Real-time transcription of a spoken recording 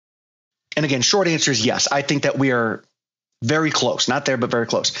And again, short answer is yes. I think that we are very close, not there, but very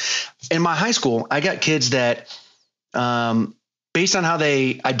close. In my high school, I got kids that, based on how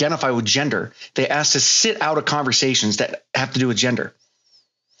they identify with gender, they asked to sit out of conversations that have to do with gender.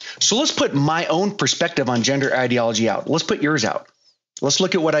 So let's put my own perspective on gender ideology out. Let's put yours out. Let's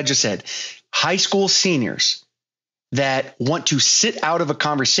look at what I just said. High school seniors that want to sit out of a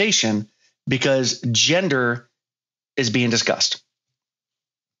conversation because gender is being discussed.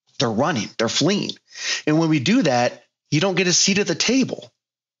 They're running, they're fleeing. And when we do that, you don't get a seat at the table.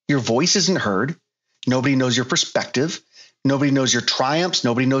 Your voice isn't heard. Nobody knows your perspective. Nobody knows your triumphs.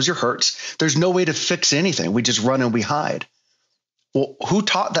 Nobody knows your hurts. There's no way to fix anything. We just run and we hide. Well, who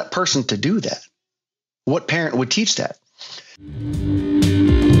taught that person to do that? What parent would teach that?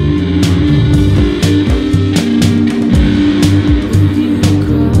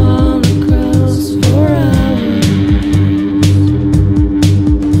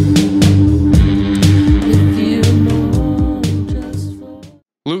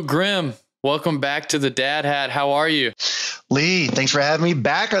 Luke Grimm, welcome back to the Dad Hat. How are you? Lee, thanks for having me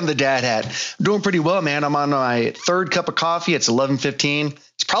back on the Dad Hat. I'm doing pretty well, man. I'm on my third cup of coffee. It's 11:15.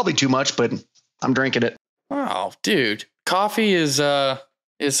 It's probably too much, but I'm drinking it. Wow, dude, coffee is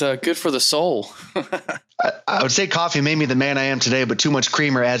good for the soul. I would say coffee made me the man I am today, but too much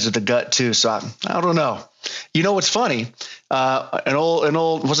creamer adds to the gut too. So I don't know. You know what's funny? An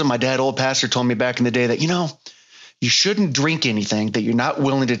old wasn't my dad, old pastor told me back in the day that you shouldn't drink anything that you're not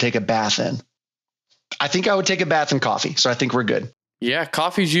willing to take a bath in. I think I would take a bath in coffee, so I think we're good. Yeah,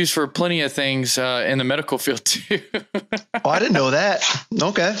 coffee's used for plenty of things in the medical field too. Oh, I didn't know that.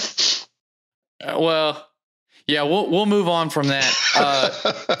 Okay. Well, yeah, we'll move on from that.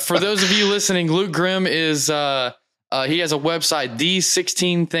 For those of you listening, Luke Grimm is he has a website,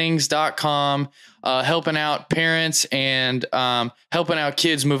 these16things.com, helping out parents and helping out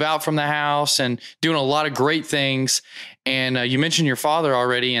kids move out from the house and doing a lot of great things. And you mentioned your father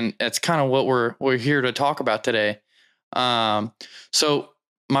already, and that's kind of what we're here to talk about today. So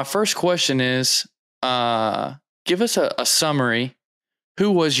my first question is, give us a summary.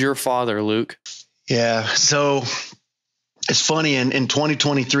 Who was your father, Luke? Yeah. So it's funny. In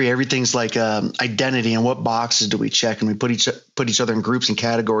 2023, everything's like identity and what boxes do we check, and we put each other in groups and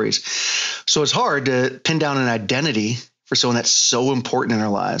categories. So it's hard to pin down an identity for someone that's so important in our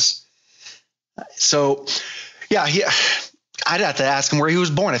lives. So yeah, I'd have to ask him where he was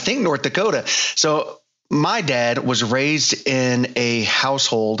born. I think North Dakota. So my dad was raised in a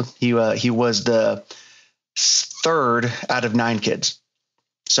household. He was the third out of 9 kids.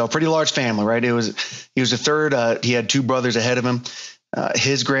 So pretty large family, right? He was the third. He had 2 brothers ahead of him.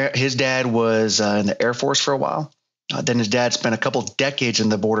 His dad was in the Air Force for a while. Then his dad spent a couple decades in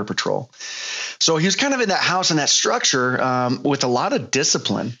the Border Patrol. So he was kind of in that house and that structure with a lot of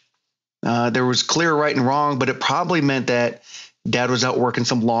discipline. There was clear right and wrong, but it probably meant that dad was out working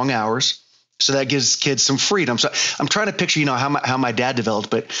some long hours. So that gives kids some freedom. So I'm trying to picture, how my dad developed,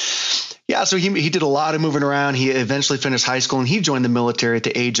 but yeah, so he did a lot of moving around. He eventually finished high school and he joined the military at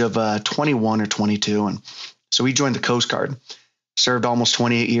the age of 21 or 22. And so he joined the Coast Guard, served almost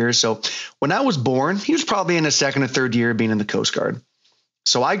 28 years. So when I was born, he was probably in his second or third year being in the Coast Guard.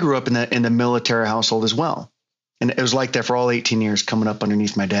 So I grew up in the military household as well. And it was like that for all 18 years coming up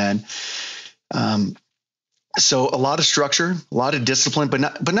underneath my dad. So a lot of structure, a lot of discipline, but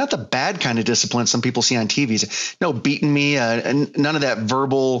not the bad kind of discipline some people see on TV. No beating me, and none of that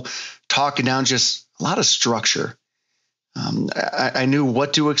verbal talking down, just a lot of structure. I knew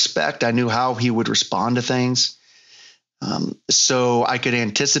what to expect. I knew how he would respond to things. So I could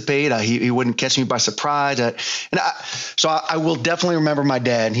anticipate. He wouldn't catch me by surprise. So I will definitely remember my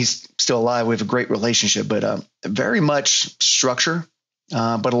dad, and he's still alive. We have a great relationship, but very much structure,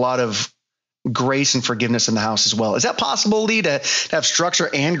 but a lot of grace and forgiveness in the house as well. Is that possible, Lee, to have structure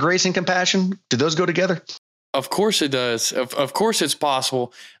and grace and compassion? Do those go together? Of course it does. Of course it's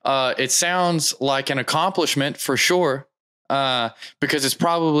possible. It sounds like an accomplishment for sure, because it's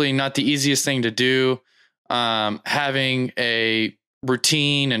probably not the easiest thing to do, having a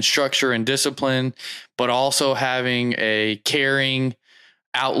routine and structure and discipline, but also having a caring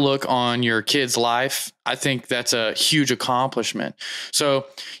outlook on your kid's life. I think that's a huge accomplishment. So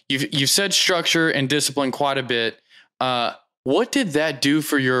you've said structure and discipline quite a bit. What did that do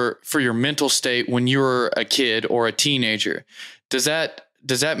for your mental state when you were a kid or a teenager? Does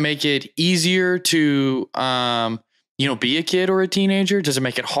that make it easier to be a kid or a teenager? Does it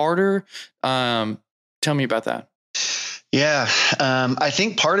make it harder? Tell me about that. Yeah, I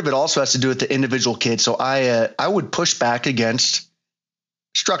think part of it also has to do with the individual kid. So I would push back against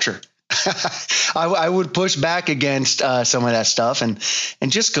structure. I would push back against some of that stuff and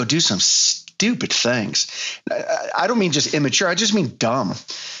just go do some stupid things. I don't mean just immature. I just mean dumb.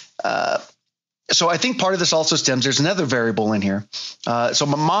 So I think part of this also stems, there's another variable in here. So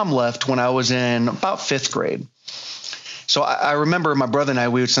my mom left when I was in about 5th grade. So I remember my brother and I,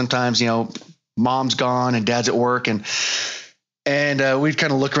 we would sometimes, mom's gone and dad's at work, and we'd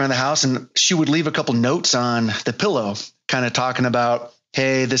kind of look around the house, and she would leave a couple notes on the pillow, kind of talking about,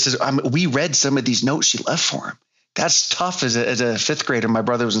 hey, we read some of these notes she left for him. That's tough as a 5th grader. My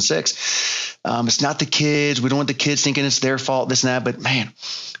brother was in 6th. It's not the kids. We don't want the kids thinking it's their fault, this and that. But man,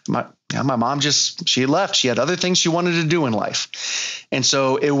 my mom she left. She had other things she wanted to do in life. And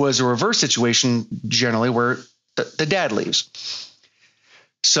so it was a reverse situation generally where the dad leaves.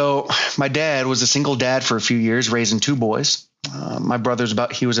 So my dad was a single dad for a few years, raising 2 boys. My brother's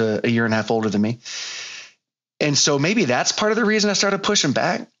he was a year and a half older than me. And so maybe that's part of the reason I started pushing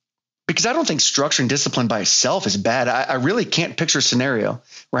back, because I don't think structure and discipline by itself is bad. I really can't picture a scenario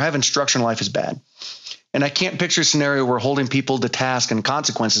where having structure in life is bad. And I can't picture a scenario where holding people to task and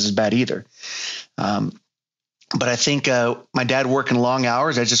consequences is bad either. But I think my dad working long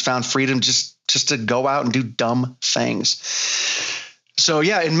hours, I just found freedom just to go out and do dumb things. So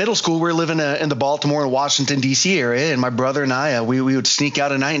yeah, in middle school, we were living in the Baltimore and Washington, D.C. area. And my brother and I, we would sneak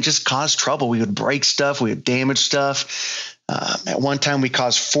out at night and just cause trouble. We would break stuff. We would damage stuff. At one time, we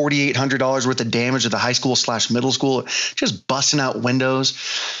caused $4,800 worth of damage at the high school / middle school, just busting out windows,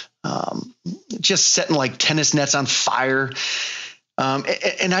 just setting like tennis nets on fire.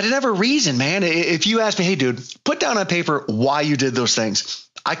 And I didn't have a reason, man. If you asked me, hey, dude, put down on paper why you did those things,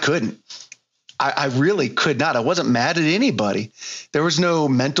 I couldn't. I really could not. I wasn't mad at anybody. There was no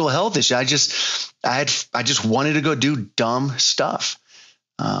mental health issue. I just wanted to go do dumb stuff.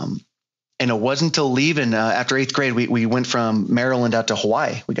 And it wasn't until leaving after 8th grade, we went from Maryland out to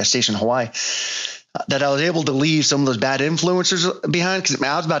Hawaii. We got stationed in Hawaii. That I was able to leave some of those bad influencers behind, because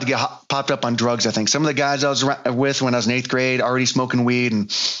I was about to get popped up on drugs. I think some of the guys I was with when I was in 8th grade already smoking weed,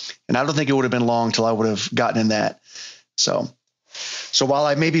 and I don't think it would have been long till I would have gotten in that. So while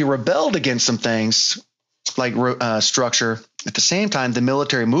I maybe rebelled against some things like structure, at the same time, the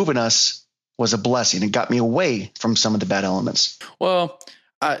military moving us was a blessing. It got me away from some of the bad elements. Well,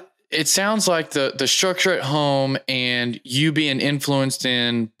 it sounds like the structure at home and you being influenced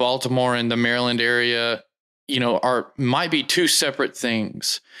in Baltimore and the Maryland area, might be 2 separate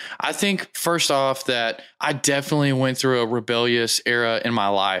things. I think first off that I definitely went through a rebellious era in my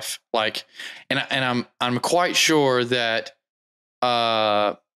life. And I'm quite sure that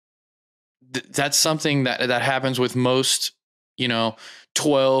that's something that happens with most,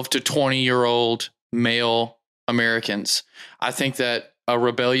 12 to 20-year-old male Americans. I think that a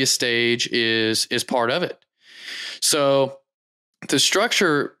rebellious stage is part of it. So the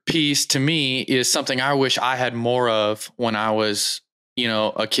structure piece to me is something I wish I had more of when I was,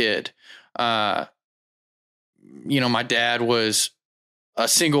 a kid. My dad was a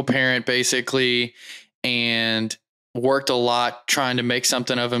single parent basically, and worked a lot trying to make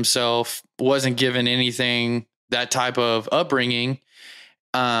something of himself, wasn't given anything, that type of upbringing.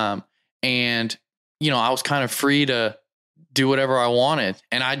 And, I was kind of free to do whatever I wanted.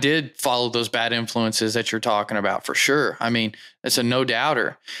 And I did follow those bad influences that you're talking about for sure. I mean, it's a no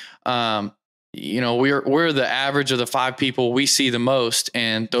doubter. We're the average of the 5 people we see the most,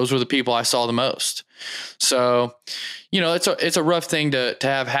 and those were the people I saw the most. So, it's a rough thing to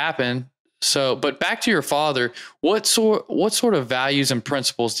have happen. So, but back to your father, what sort of values and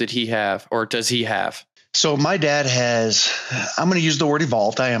principles did he have, or does he have? So my dad I'm going to use the word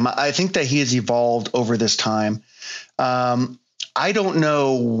evolved. I think that he has evolved over this time. I don't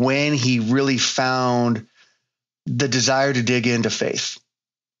know when he really found the desire to dig into faith.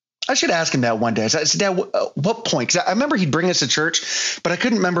 I should ask him that one day. I said, Dad, what point? Because I remember he'd bring us to church, but I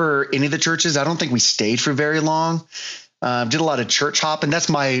couldn't remember any of the churches. I don't think we stayed for very long. Did a lot of church hopping. That's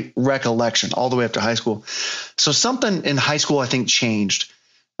my recollection all the way up to high school. So something in high school, I think, changed.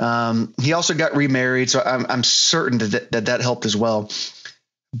 He also got remarried. So I'm certain that helped as well.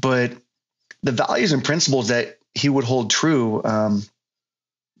 But the values and principles that he would hold true,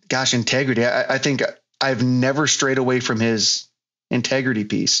 integrity. I think I've never strayed away from his integrity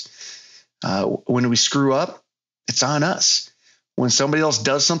piece. When we screw up, it's on us. When somebody else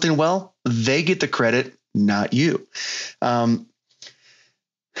does something well, they get the credit, not you.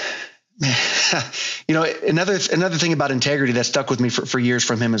 Another thing about integrity that stuck with me for years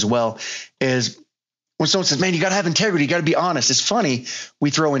from him as well is when someone says, man, you got to have integrity, you got to be honest. It's funny. We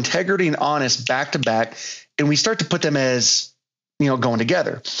throw integrity and honest back to back, and we start to put them as, going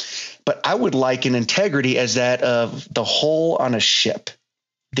together. But I would liken integrity as that of the hull on a ship.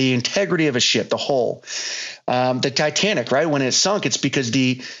 the integrity of a ship, the hull. The Titanic, right? When it sunk, it's because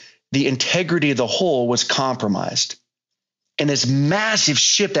the integrity of the hull was compromised. And this massive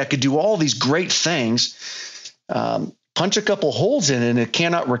ship that could do all these great things, punch a couple holes in it and it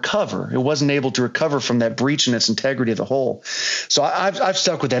cannot recover. It wasn't able to recover from that breach in its integrity of the hull. So I've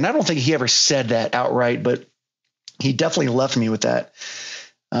stuck with that. And I don't think he ever said that outright, but he definitely left me with that.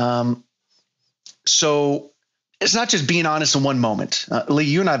 So it's not just being honest in one moment. Lee,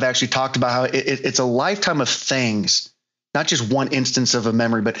 you and I have actually talked about how it's a lifetime of things, not just one instance of a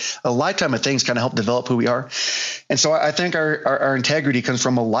memory, but a lifetime of things kind of help develop who we are. And so I think our integrity comes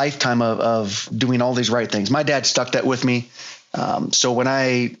from a lifetime of doing all these right things. My dad stuck that with me. So when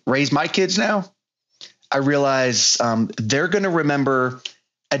I raise my kids now, I realize they're going to remember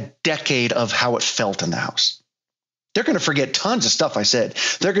a decade of how it felt in the house. They're going to forget tons of stuff I said.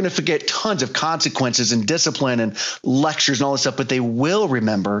 They're going to forget tons of consequences and discipline and lectures and all this stuff, but they will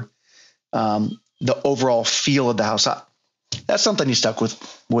remember the overall feel of the house. That's something you stuck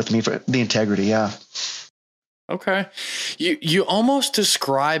with me for the integrity. Yeah. Okay. You almost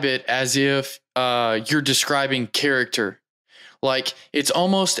describe it as if you're describing character. Like it's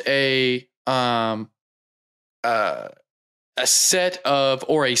almost a set of,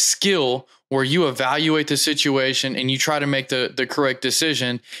 or a skill where you evaluate the situation and you try to make the correct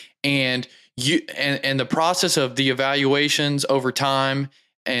decision, and the process of the evaluations over time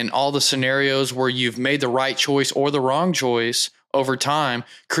and all the scenarios where you've made the right choice or the wrong choice over time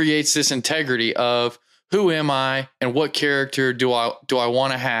creates this integrity of who am I and what character do I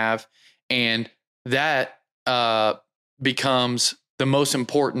want to have, and that becomes the most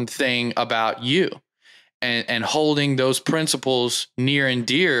important thing about you, and holding those principles near and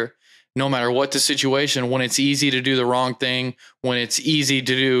dear. No matter what the situation, when it's easy to do the wrong thing, when it's easy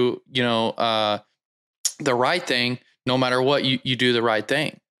to do, the right thing, no matter what, you do the right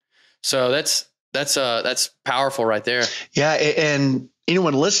thing. So that's powerful right there. Yeah. And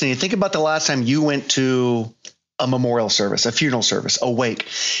anyone listening, think about the last time you went to a memorial service, a funeral service, a wake,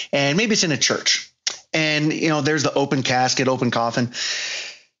 and maybe it's in a church, and, there's the open casket, open coffin.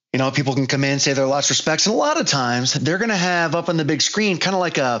 People can come in, say their last respects. And a lot of times they're going to have up on the big screen, kind of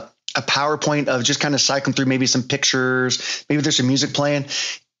like a PowerPoint of just kind of cycling through maybe some pictures, maybe there's some music playing,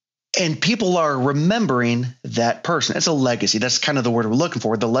 and people are remembering that person. It's a legacy. That's kind of the word we're looking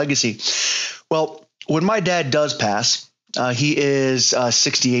for, the legacy. Well, when my dad does pass, he is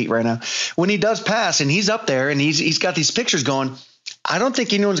 68 right now. When he does pass and he's up there and he's got these pictures going, I don't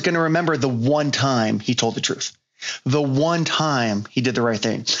think anyone's going to remember the one time he told the truth. The one time he did the right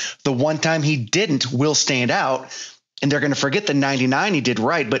thing. The one time he didn't will stand out, and they're going to forget the 99 he did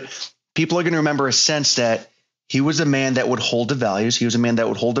right. But people are going to remember a sense that he was a man that would hold to values. He was a man that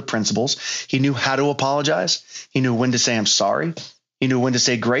would hold to principles. He knew how to apologize. He knew when to say, I'm sorry. He knew when to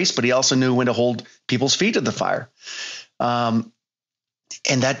say grace, but he also knew when to hold people's feet to the fire. And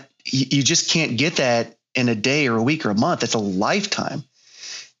that you just can't get that in a day or a week or a month. It's a lifetime.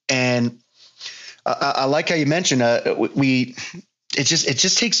 And I like how you mentioned it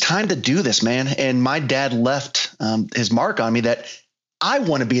just takes time to do this, man. And my dad left his mark on me that I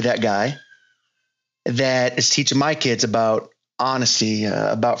want to be that guy that is teaching my kids about honesty,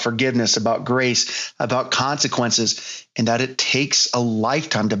 about forgiveness, about grace, about consequences, and that it takes a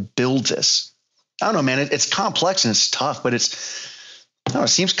lifetime to build this. I don't know, man. It's complex and it's tough, but it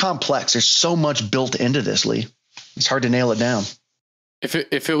seems complex. There's so much built into this, Lee. It's hard to nail it down.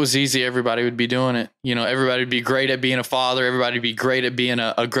 If it was easy, everybody would be doing it. Everybody would be great at being a father. Everybody would be great at being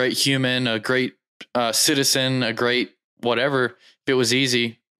a great human, a great citizen, a great whatever. If it was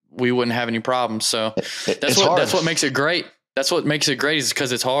easy, we wouldn't have any problems. So that's what makes it great. That's what makes it great, is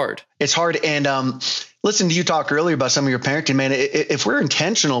because it's hard. It's hard. And listen to you talk earlier about some of your parenting, man. If we're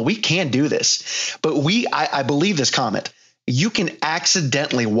intentional, we can do this. But I believe this comment. You can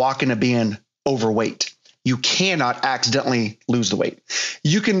accidentally walk into being overweight. You cannot accidentally lose the weight.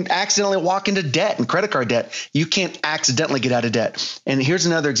 You can accidentally walk into debt and credit card debt. You can't accidentally get out of debt. And here's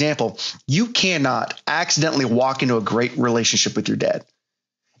another example. You cannot accidentally walk into a great relationship with your dad.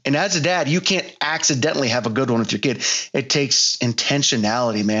 And as a dad, you can't accidentally have a good one with your kid. It takes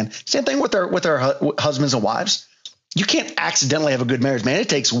intentionality, man. Same thing with our husbands and wives. You can't accidentally have a good marriage, man. It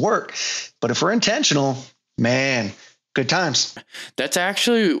takes work. But if we're intentional, man, good times. That's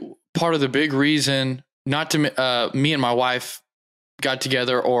actually part of the big reason not to me and my wife got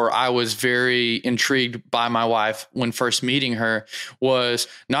together, or I was very intrigued by my wife when first meeting her, was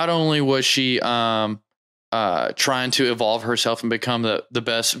not only was she trying to evolve herself and become the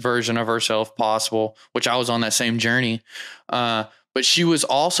best version of herself possible, which I was on that same journey, but she was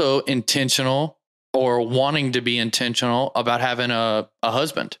also intentional or wanting to be intentional about having a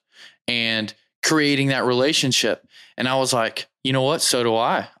husband and creating that relationship. And I was like, you know what? So do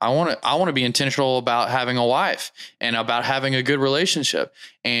I. I want to be intentional about having a wife and about having a good relationship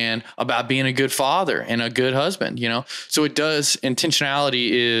and about being a good father and a good husband, So it does. Intentionality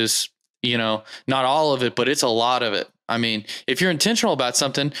is, not all of it, but it's a lot of it. I mean, if you're intentional about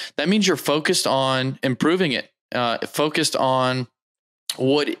something, that means you're focused on improving it, focused on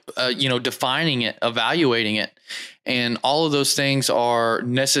defining it, evaluating it. And all of those things are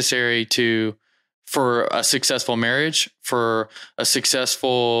necessary for a successful marriage, for a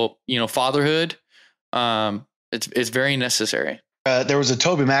successful, fatherhood. It's very necessary. There was a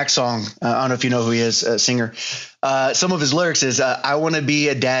Toby Mac song. I don't know if you know who he is, a singer. Some of his lyrics is, I want to be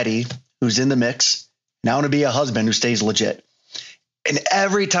a daddy who's in the mix. And I want to be a husband who stays legit. And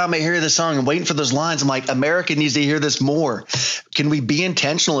every time I hear this song, I'm waiting for those lines. I'm like, America needs to hear this more. Can we be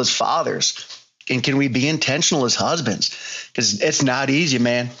intentional as fathers? And can we be intentional as husbands? Because it's not easy,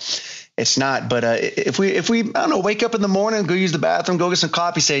 man. It's not. But if we, I don't know, wake up in the morning, go use the bathroom, go get some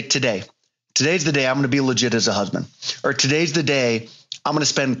coffee, say today's the day I'm going to be legit as a husband. Or today's the day I'm going to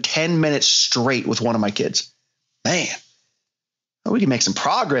spend 10 minutes straight with one of my kids. Man, we can make some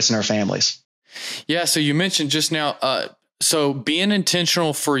progress in our families. Yeah. So you mentioned just now, so being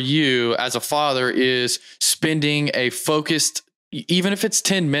intentional for you as a father is spending a focused, even if it's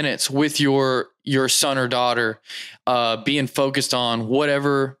 10 minutes with your son or daughter, being focused on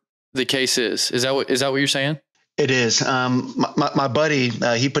whatever the case is. Is that what you're saying? It is. My buddy,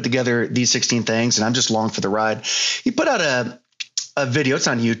 he put together these 16 things, and I'm just along for the ride. He put out a video. It's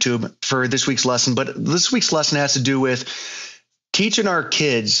on YouTube for this week's lesson, but this week's lesson has to do with teaching our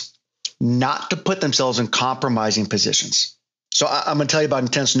kids not to put themselves in compromising positions. So I'm going to tell you about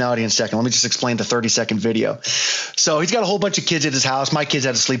intentionality in a second. Let me just explain the 30-second video. So he's got a whole bunch of kids at his house. My kids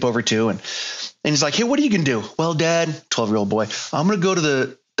had to sleep over too. And he's like, hey, what are you going to do? Well, Dad, 12-year-old boy, I'm going to go to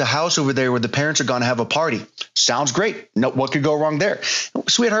the house over there where the parents are going to have a party. Sounds great. No, what could go wrong there?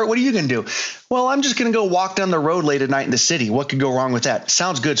 Sweetheart, what are you going to do? Well, I'm just going to go walk down the road late at night in the city. What could go wrong with that?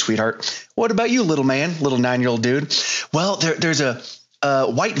 Sounds good, sweetheart. What about you, little man, little 9-year-old dude? Well, there's a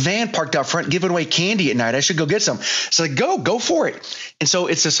white van parked out front giving away candy at night. I should go get some. So like, go for it. And so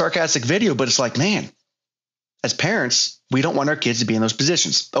it's a sarcastic video, but it's like, man, as parents, we don't want our kids to be in those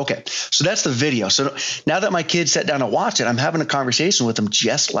positions. Okay. So that's the video. So now that my kids sat down and watched it, I'm having a conversation with them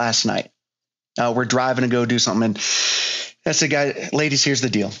just last night. We're driving to go do something. And that's the guy, ladies, here's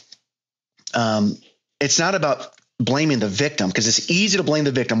the deal. It's not about blaming the victim, because it's easy to blame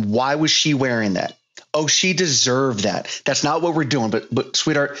the victim. Why was she wearing that? Oh, she deserved that. That's not what we're doing. But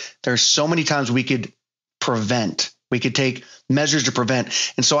sweetheart, there's so many times we could prevent. We could take measures to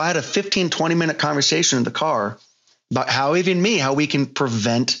prevent. And so I had a 15, 20-minute conversation in the car about how we can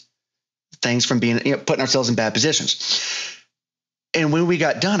prevent things from being, putting ourselves in bad positions. And when we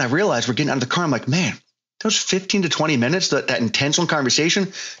got done, I realized we're getting out of the car. I'm like, man, those 15 to 20 minutes, that intentional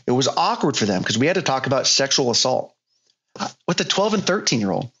conversation, it was awkward for them because we had to talk about sexual assault with a 12 and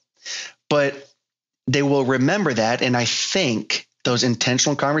 13-year-old. But they will remember that. And I think those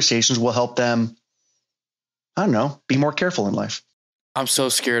intentional conversations will help them, I don't know, be more careful in life. I'm so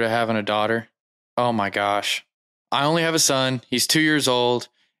scared of having a daughter. Oh my gosh. I only have a son. He's 2 years old.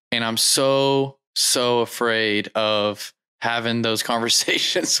 And I'm so afraid of having those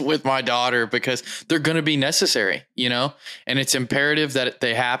conversations with my daughter because they're going to be necessary, and it's imperative that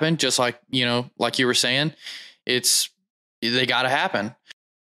they happen. Just like, like you were saying, they got to happen.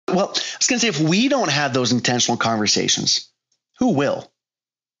 Well, I was going to say, if we don't have those intentional conversations, who will?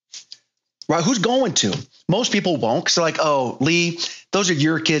 Right? Who's going to? Most people won't, because they're like, oh, Lee, those are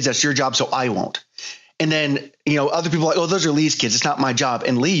your kids. That's your job. So I won't. And then, other people are like, oh, those are Lee's kids. It's not my job.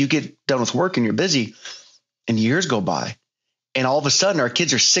 And Lee, you get done with work and you're busy and years go by. And all of a sudden our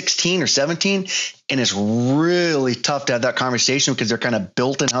kids are 16 or 17. And it's really tough to have that conversation because they're kind of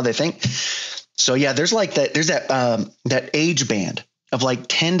built in how they think. So yeah, there's that age band of like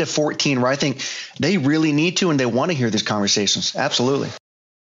 10 to 14 where I think they really need to and they want to hear these conversations. Absolutely.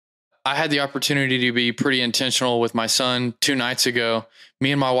 I had the opportunity to be pretty intentional with my son 2 nights ago.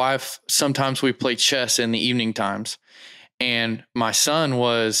 Me and my wife, sometimes we play chess in the evening times. And my son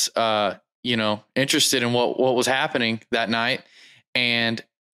was, interested in what was happening that night. And,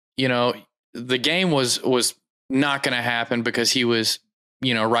 the game was not going to happen because he was,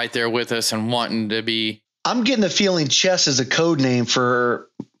 right there with us and wanting to be. I'm getting the feeling chess is a code name for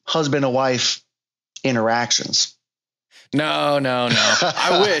husband and wife interactions. No.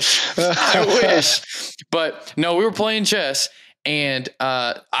 I wish. But no, we were playing chess and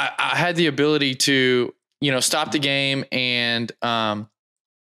I had the ability to, stop the game and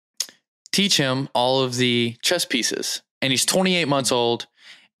teach him all of the chess pieces. And he's 28 months old.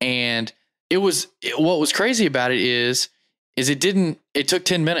 And what was crazy about it is it took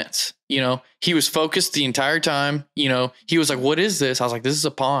 10 minutes. He was focused the entire time. He was like, what is this? I was like, this is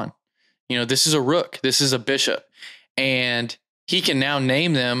a pawn. This is a rook. This is a bishop. And he can now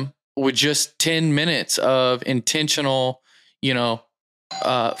name them with just 10 minutes of intentional,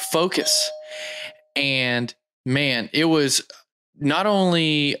 focus. And man, it was not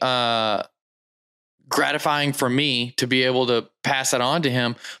only gratifying for me to be able to pass that on to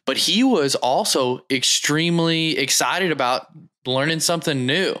him, but he was also extremely excited about learning something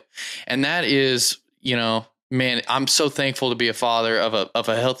new. And that is, man, I'm so thankful to be a father of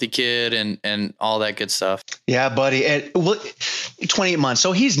a healthy kid and all that good stuff. Yeah, buddy. And 28 months.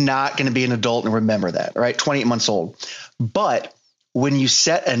 So he's not going to be an adult and remember that, right? 28 months old. But when you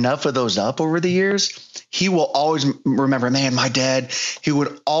set enough of those up over the years, he will always remember, man, my dad, he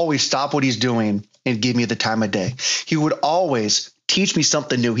would always stop what he's doing and give me the time of day. He would always teach me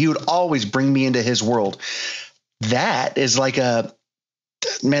something new. He would always bring me into his world. That is like it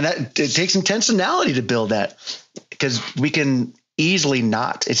takes intentionality to build that, because we can easily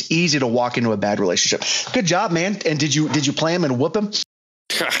not. It's easy to walk into a bad relationship. Good job, man. And did you play him and whoop him?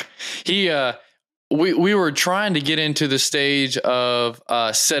 We were trying to get into the stage of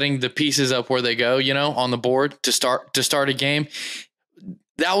setting the pieces up where they go, on the board to start a game.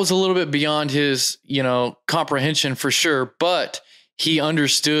 That was a little bit beyond his, comprehension for sure, but he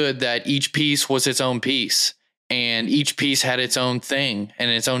understood that each piece was its own piece and each piece had its own thing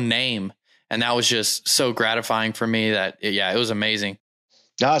and its own name. And that was just so gratifying for me that, it was amazing.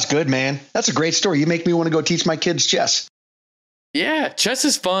 That's good, man. That's a great story. You make me want to go teach my kids chess. Yeah, chess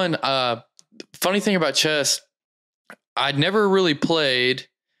is fun. Funny thing about chess, I'd never really played.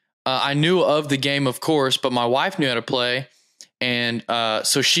 I knew of the game, of course, but my wife knew how to play. And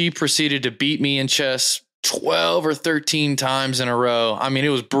so she proceeded to beat me in chess 12 or 13 times in a row. I mean, it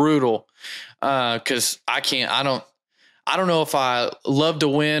was brutal because I don't know if I love to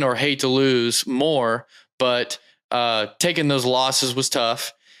win or hate to lose more, but taking those losses was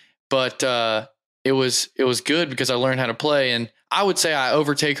tough. But it was good because I learned how to play. And I would say I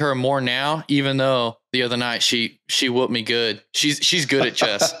overtake her more now, even though the other night she whooped me good. She's good at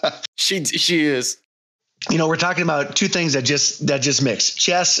chess. She is. We're talking about two things that just mixed,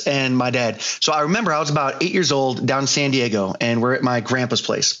 chess and my dad. So I remember I was about 8 years old down in San Diego, and we're at my grandpa's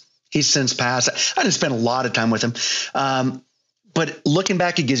place. He's since passed. I didn't spend a lot of time with him. But looking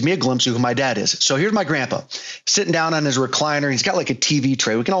back, it gives me a glimpse of who my dad is. So here's my grandpa sitting down on his recliner. He's got like a TV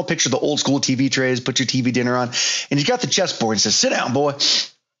tray. We can all picture the old school TV trays, put your TV dinner on. And he's got the chessboard. He says, sit down, boy.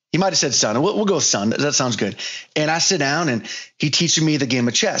 He might have said son. We'll go with son. That sounds good. And I sit down and he teaches me the game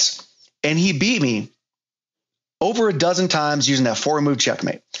of chess. And he beat me over a dozen times using that 4-move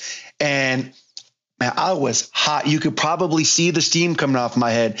checkmate. And man, I was hot. You could probably see the steam coming off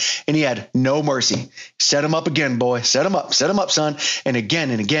my head, and he had no mercy. Set him up again, boy. Set him up, son. And again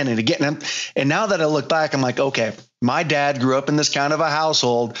and again and again. And now that I look back, I'm like, okay, my dad grew up in this kind of a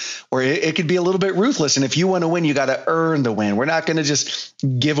household where it could be a little bit ruthless. And if you want to win, you got to earn the win. We're not going to just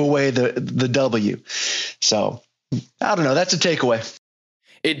give away the W. So I don't know. That's a takeaway.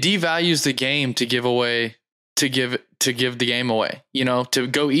 It devalues the game to give the game away. To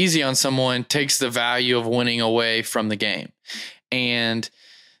go easy on someone takes the value of winning away from the game. And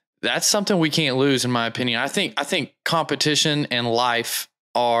that's something we can't lose, in my opinion. I think competition and life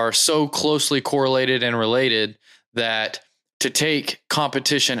are so closely correlated and related that to take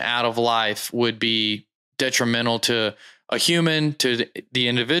competition out of life would be detrimental to a human, to the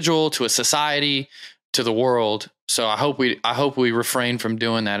individual, to a society, to the world. So I hope we refrain from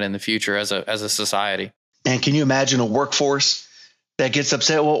doing that in the future as a society. And can you imagine a workforce that gets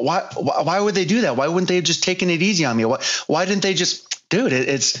upset? Well, why would they do that? Why wouldn't they have just taken it easy on me? Why didn't they just, dude,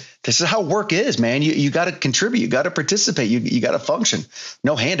 this is how work is, man. You got to contribute. You got to participate. You got to function.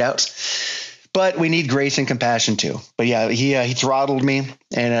 No handouts. But we need grace and compassion too. But yeah, he throttled me.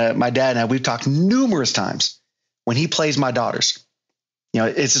 And my dad and I, we've talked numerous times when he plays my daughters.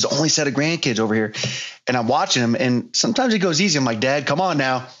 It's his only set of grandkids over here. And I'm watching him. And sometimes he goes easy. I'm like, Dad, come on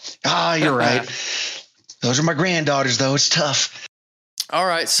now. You're right. Those are my granddaughters, though. It's tough. All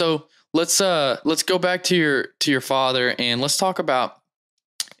right, so let's go back to your father and let's talk about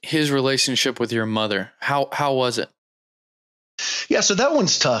his relationship with your mother. How was it? Yeah, so that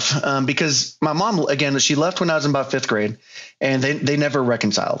one's tough because my mom, again, she left when I was in about 5th grade, and they never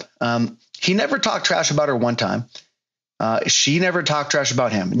reconciled. He never talked trash about her one time. She never talked trash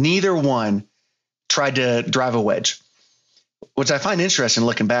about him. Neither one tried to drive a wedge, which I find interesting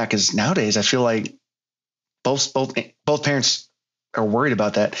looking back. Is nowadays I feel like both parents are worried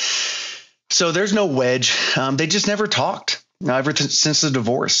about that. So there's no wedge. They just never talked since the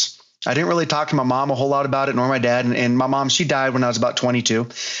divorce. I didn't really talk to my mom a whole lot about it, nor my dad. And my mom, she died when I was about 22.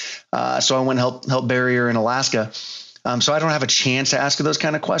 So I went and help bury her in Alaska. So I don't have a chance to ask her those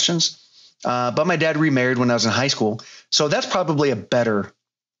kind of questions. But my dad remarried when I was in high school. So that's probably a better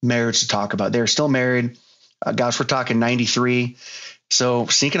marriage to talk about. They're still married. Gosh, we're talking 93. So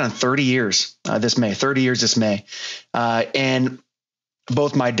sneaking on 30 years this May, 30 years this May. And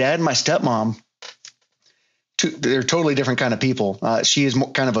both my dad and my stepmom, they're totally different kind of people. She is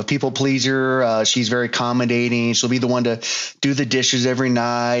kind of a people pleaser. She's very accommodating. She'll be the one to do the dishes every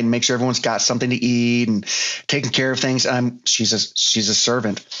night and make sure everyone's got something to eat and taking care of things. She's a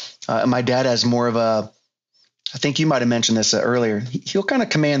servant. My dad has more of I think you might have mentioned this earlier. He'll kind of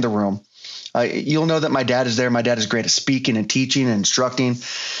command the room. You'll know that my dad is there. My dad is great at speaking and teaching and instructing.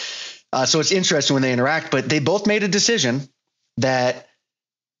 So it's interesting when they interact, but they both made a decision that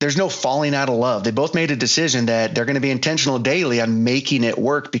there's no falling out of love. They both made a decision that they're going to be intentional daily on making it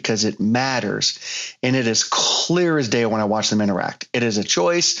work because it matters. And it is clear as day when I watch them interact. It is a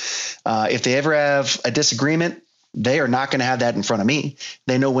choice. If they ever have a disagreement, they are not going to have that in front of me.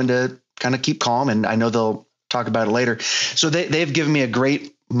 They know when to kind of keep calm, and I know they'll talk about it later. So they've given me a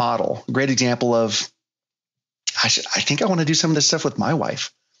great model, a great example of, I think I want to do some of this stuff with my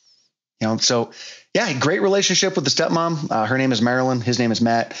wife. So yeah, great relationship with the stepmom. Her name is Marilyn. His name is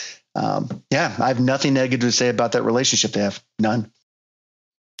Matt. Yeah, I have nothing negative to say about that relationship. They have none.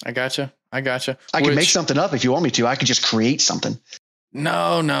 I gotcha. I could make something up if you want me to. I could just create something.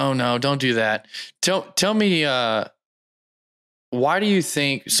 No, don't do that. Tell me, why do you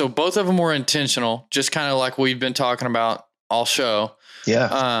think, so both of them were intentional, just kind of like we've been talking about all show.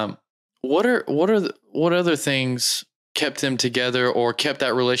 Yeah. What other things kept them together or kept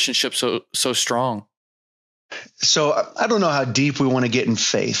that relationship so strong? So I don't know how deep we want to get in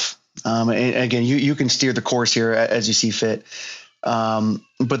faith. And again, you can steer the course here as you see fit.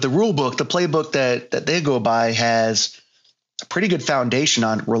 But the rule book, the playbook that they go by has a pretty good foundation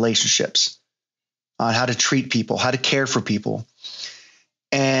on relationships, on how to treat people, how to care for people.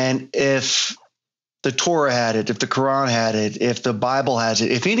 And if the Torah had it, if the Quran had it, if the Bible has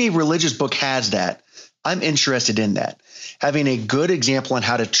it, if any religious book has that, I'm interested in that. Having a good example on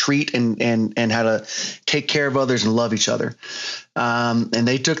how to treat and how to take care of others and love each other. And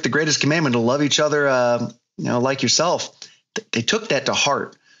they took the greatest commandment to love each other, like yourself. They took that to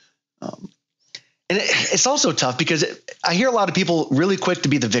heart. And it's also tough because I hear a lot of people really quick to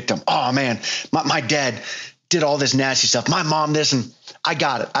be the victim. Oh man, my dad did all this nasty stuff. My mom this, and I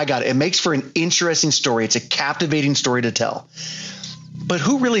got it. It makes for an interesting story. It's a captivating story to tell. But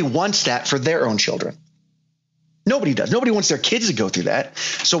who really wants that for their own children? Nobody does. Nobody wants their kids to go through that.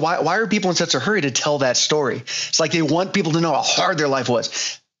 So why are people in such a hurry to tell that story? It's like they want people to know how hard their life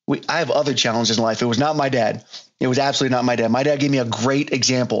was. I have other challenges in life. It was not my dad. It was absolutely not my dad. My dad gave me a great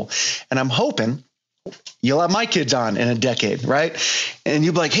example. And I'm hoping you'll have my kids on in a decade, right? And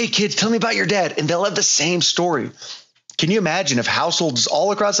you'll be like, hey, kids, tell me about your dad. And they'll have the same story. Can you imagine if households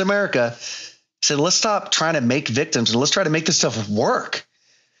all across America said, let's stop trying to make victims and let's try to make this stuff work?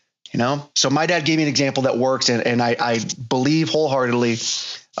 So my dad gave me an example that works. And I believe wholeheartedly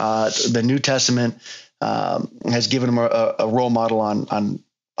the New Testament has given him a role model on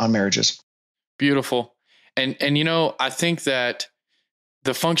marriages. Beautiful. And I think that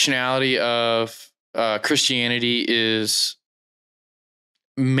the functionality of Christianity is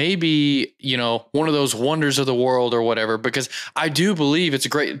maybe, one of those wonders of the world or whatever, because I do believe it's a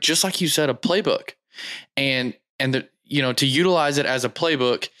great, just like you said, a playbook, and to utilize it as a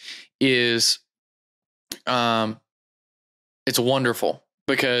playbook is, it's wonderful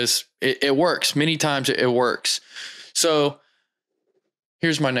because it works. Many times it works. So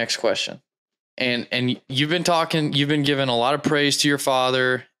here's my next question. And you've been giving a lot of praise to your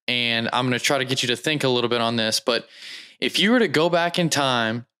father, and I'm going to try to get you to think a little bit on this. But if you were to go back in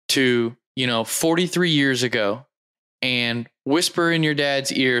time to, 43 years ago and whisper in your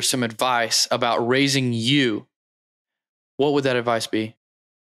dad's ear some advice about raising you, what would that advice be?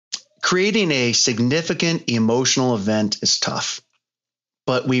 Creating a significant emotional event is tough,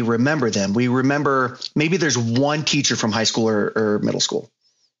 but we remember them. We remember maybe there's one teacher from high school or middle school.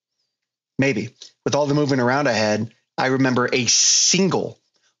 Maybe with all the moving around I had, I remember a single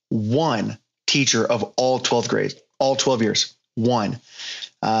one teacher of all 12th grade, all 12 years, one,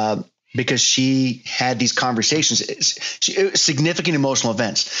 because she had these conversations, significant emotional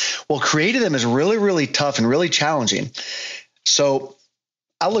events. Well, creating them is really, really tough and really challenging. So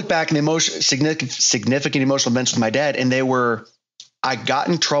I look back in the significant emotional events with my dad, and they were, I got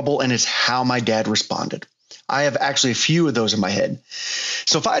in trouble, and it's how my dad responded. I have actually a few of those in my head.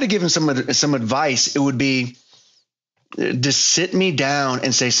 So if I had to give him some advice, it would be to sit me down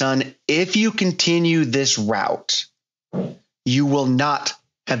and say, son, if you continue this route, you will not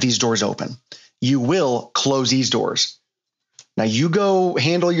have these doors open. You will close these doors. Now you go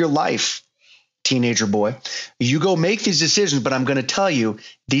handle your life, teenager boy. You go make these decisions, but I'm going to tell you,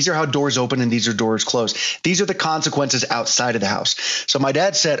 these are how doors open and these are doors closed. These are the consequences outside of the house. So my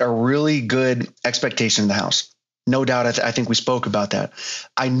dad set a really good expectation in the house. No doubt. I think we spoke about that.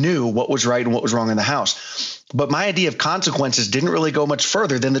 I knew what was right and what was wrong in the house, but my idea of consequences didn't really go much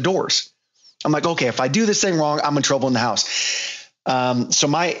further than the doors. I'm like, okay, if I do this thing wrong, I'm in trouble in the house.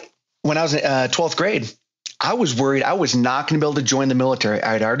 When I was in 12th grade, I was worried I was not going to be able to join the military.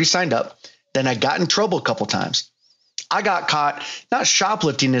 I had already signed up. Then I got in trouble a couple times. I got caught not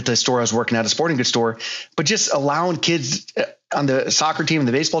shoplifting at the store I was working at, a sporting goods store, but just allowing kids on the soccer team and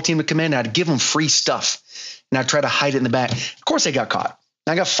the baseball team to come in. I'd give them free stuff, and I'd try to hide it in the back. Of course, I got caught.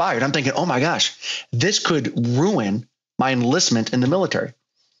 I got fired. I'm thinking, oh my gosh, this could ruin my enlistment in the military.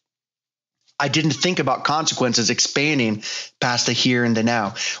 I didn't think about consequences expanding past the here and the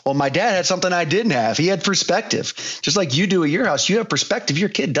now. Well, my dad had something I didn't have. He had perspective. Just like you do at your house, you have perspective. Your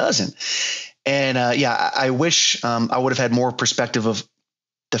kid doesn't. And I wish I would have had more perspective of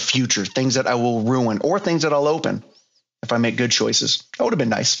the future, things that I will ruin or things that I'll open if I make good choices. That would have been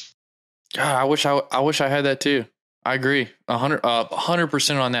nice. God, I wish I had that too. I agree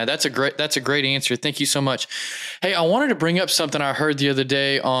 100% on that. That's a great answer. Thank you so much. Hey, I wanted to bring up something I heard the other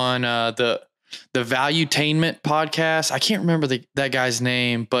day on the Valuetainment podcast. I can't remember that guy's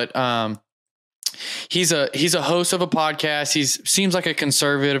name, but he's a host of a podcast. He seems like a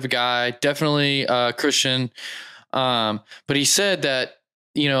conservative guy, definitely Christian. But he said that,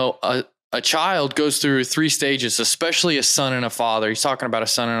 a child goes through 3 stages, especially a son and a father. He's talking about a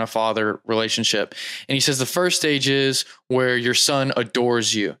son and a father relationship. And he says the first stage is where your son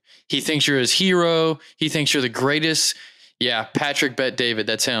adores you. He thinks you're his hero. He thinks you're the greatest. Yeah, Patrick Bet David,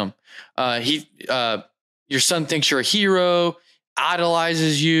 that's him. Your son thinks you're a hero,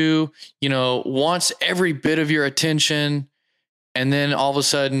 idolizes you, wants every bit of your attention. And then all of a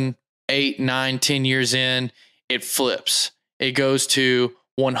sudden, 8, 9, 10 years in, it flips. It goes to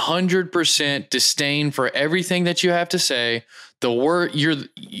 100% disdain for everything that you have to say.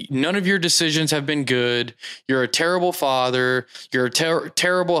 None of your decisions have been good. You're a terrible father. You're a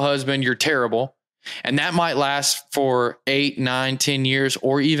terrible husband. You're terrible. And that might last for 8, 9, 10 years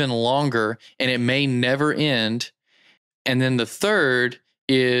or even longer, and it may never end. And then the third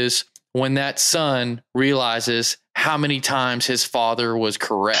is when that son realizes how many times his father was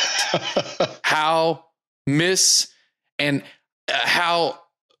correct, how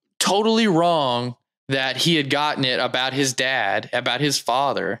totally wrong that he had gotten it about his dad, about his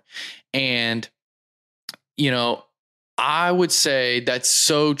father. And, I would say that's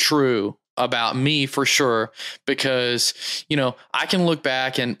so true about me for sure, because, I can look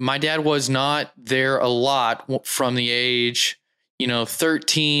back and my dad was not there a lot from the age,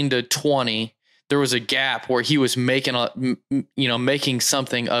 13 to 20. There was a gap where he was making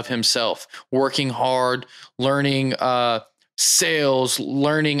something of himself, working hard, learning, sales,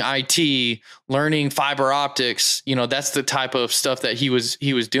 learning IT, learning fiber optics. That's the type of stuff that he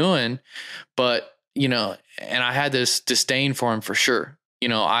was doing. But, and I had this disdain for him for sure.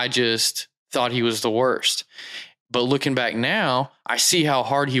 I just thought he was the worst. But looking back now, I see how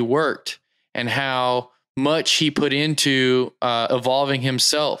hard he worked and how much he put into evolving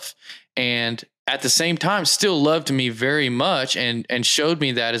himself. And at the same time, still loved me very much and showed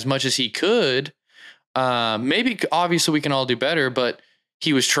me that as much as he could. Maybe obviously we can all do better, but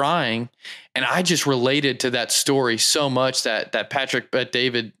he was trying. And I just related to that story so much that Patrick Bet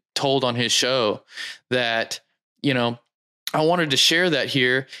David told on his show that, I wanted to share that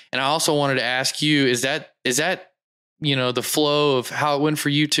here. And I also wanted to ask you, is that, the flow of how it went for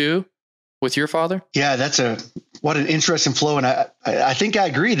you too with your father? Yeah, what an interesting flow. And I think I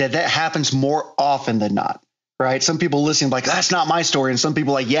agree that happens more often than not. Right. Some people listening like, that's not my story. And some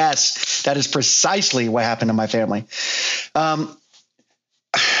people like, yes, that is precisely what happened to my family. I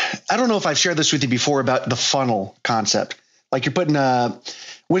don't know if I've shared this with you before about the funnel concept. Like you're putting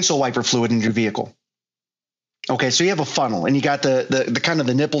windshield wiper fluid in your vehicle. Okay. So you have a funnel and you got the kind of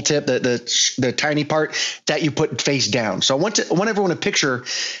the nipple tip, the tiny part that you put face down. So I want everyone to picture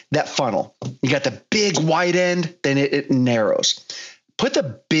that funnel. You got the big wide end, then it narrows. Put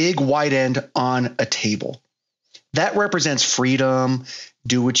the big wide end on a table. That represents freedom.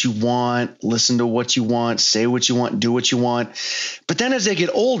 Do what you want, listen to what you want, say what you want, do what you want. But then as they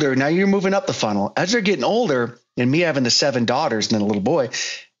get older, now you're moving up the funnel. As they're getting older, and me having the 7 daughters and then a little boy,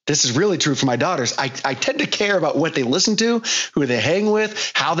 this is really true for my daughters. I tend to care about what they listen to, who they hang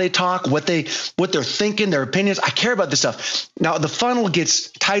with, how they talk, what they're thinking, their opinions. I care about this stuff. Now the funnel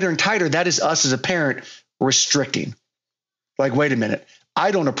gets tighter and tighter. That is us as a parent restricting. Like, wait a minute.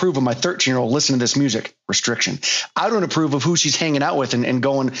 I don't approve of my 13-year-old listening to this music. Restriction. I don't approve of who she's hanging out with and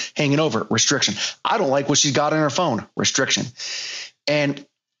hanging over. Restriction. I don't like what she's got on her phone. Restriction. And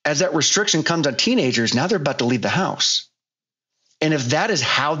as that restriction comes on teenagers, now they're about to leave the house. And if that is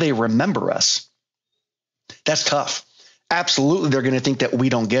how they remember us, that's tough. Absolutely, they're going to think that we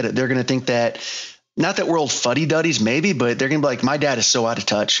don't get it. They're going to think that, not that we're old fuddy-duddies maybe, but they're going to be like, my dad is so out of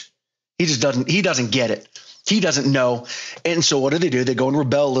touch. He doesn't get it. He doesn't know. And so what do? They go and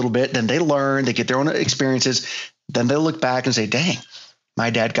rebel a little bit. Then they learn, they get their own experiences. Then they look back and say, dang,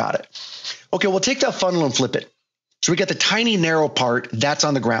 my dad got it. Okay, well, take that funnel and flip it. So we got the tiny narrow part that's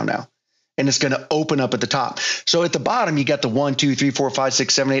on the ground now. And it's going to open up at the top. So at the bottom, you got the 1, 2, 3, 4, 5,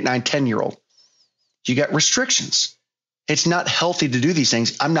 6, 7, 8, 9, 10-year-old. You got restrictions. It's not healthy to do these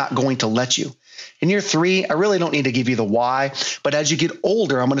things. I'm not going to let you. In year 3, I really don't need to give you the why. But as you get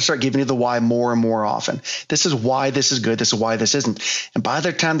older, I'm going to start giving you the why more and more often. This is why this is good. This is why this isn't. And by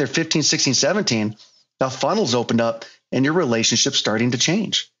the time they're 15, 16, 17, the funnel's opened up and your relationship's starting to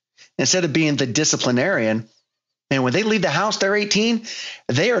change. Instead of being the disciplinarian, and when they leave the house, they're 18,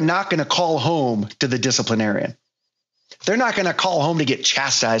 they are not going to call home to the disciplinarian. They're not going to call home to get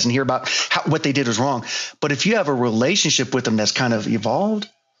chastised and hear about what they did was wrong. But if you have a relationship with them that's kind of evolved,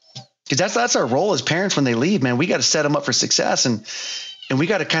 because that's our role as parents when they leave, man, we got to set them up for success and we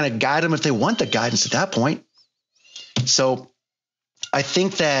got to kind of guide them if they want the guidance at that point. So I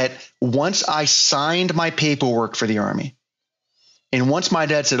think that once I signed my paperwork for the Army, and once my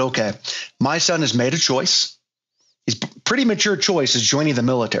dad said, okay, my son has made a choice. His pretty mature choice is joining the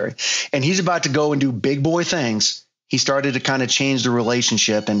military, and he's about to go and do big boy things. He started to kind of change the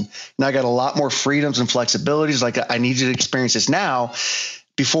relationship, and I got a lot more freedoms and flexibilities. Like, I need you to experience this now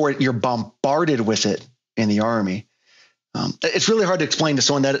before you're bombarded with it in the Army. It's really hard to explain to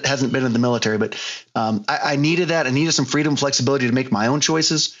someone that hasn't been in the military, but I needed that. I needed some freedom and flexibility to make my own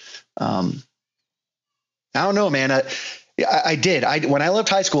choices. I don't know, man. I did. When I left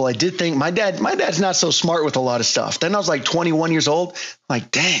high school, I did think my dad's not so smart with a lot of stuff. Then I was like 21 years old. I'm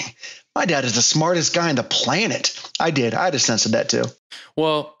like, dang, my dad is the smartest guy on the planet. I had a sense of that too.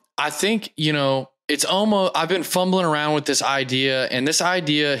 Well, I think, it's almost, I've been fumbling around with this idea, and this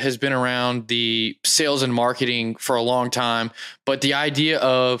idea has been around the sales and marketing for a long time, but the idea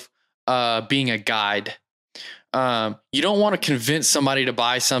of being a guide. You don't want to convince somebody to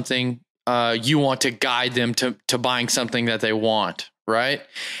buy something. You want to guide them to buying something that they want, right?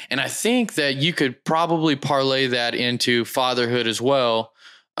 And I think that you could probably parlay that into fatherhood as well.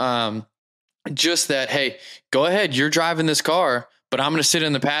 Just that, hey, go ahead, you're driving this car, but I'm going to sit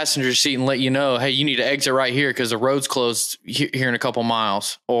in the passenger seat and let you know, hey, you need to exit right here because the road's closed here in a couple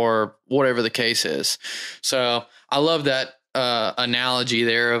miles, or whatever the case is. So I love that analogy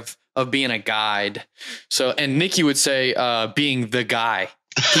there of being a guide. So, and Nikki would say being the guy.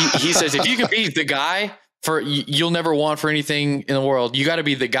 He says, if you can be the guy you'll never want for anything in the world. You got to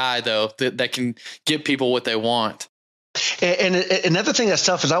be the guy though, that can give people what they want. And another thing that's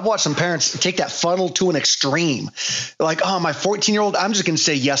tough is I've watched some parents take that funnel to an extreme. Like, oh, my 14-year-old, I'm just going to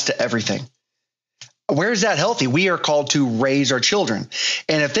say yes to everything. Where is that healthy? We are called to raise our children.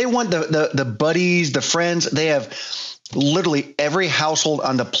 And if they want the buddies, the friends, they have literally every household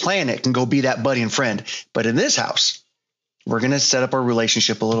on the planet can go be that buddy and friend. But in this house, we're going to set up our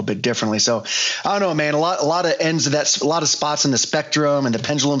relationship a little bit differently. So I don't know, man, a lot of ends of that, a lot of spots in the spectrum, and the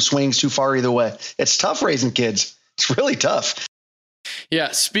pendulum swings too far either way. It's tough raising kids. It's really tough.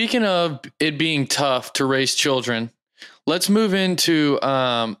 Yeah. Speaking of it being tough to raise children, let's move into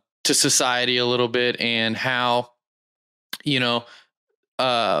to society a little bit, and how,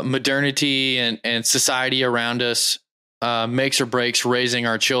 modernity and society around us makes or breaks raising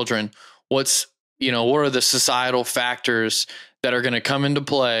our children. What are the societal factors that are going to come into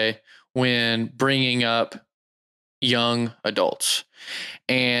play when bringing up young adults?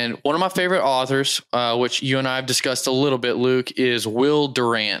 And one of my favorite authors, which you and I have discussed a little bit, Luke, is Will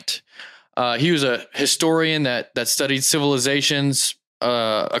Durant. He was a historian that studied civilizations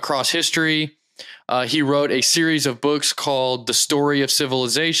across history. He wrote a series of books called The Story of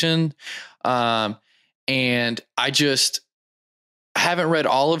Civilization. And I haven't read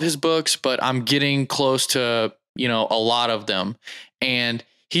all of his books, but I'm getting close to, a lot of them. And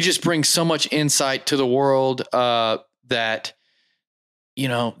he just brings so much insight to the world that,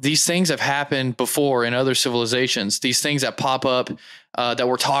 these things have happened before in other civilizations. These things that pop up that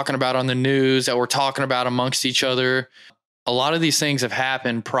we're talking about on the news, that we're talking about amongst each other. A lot of these things have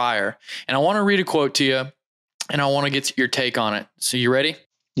happened prior. And I want to read a quote to you, and I want to get your take on it. So you ready?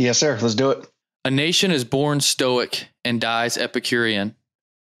 Yes, sir. Let's do it. A nation is born stoic and dies Epicurean.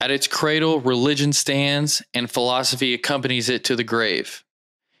 At its cradle, religion stands, and philosophy accompanies it to the grave.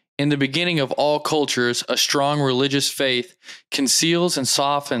 In the beginning of all cultures, a strong religious faith conceals and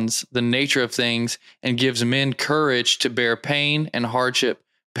softens the nature of things and gives men courage to bear pain and hardship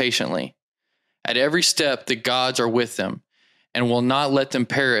patiently. At every step, the gods are with them and will not let them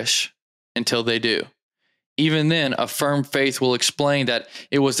perish until they do. Even then, a firm faith will explain that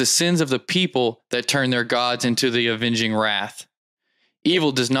it was the sins of the people that turned their gods into the avenging wrath.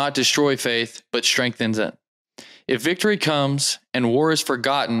 Evil does not destroy faith, but strengthens it. If victory comes and war is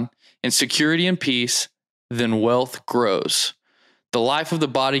forgotten in security and peace, then wealth grows. The life of the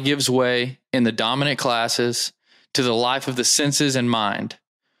body gives way in the dominant classes to the life of the senses and mind.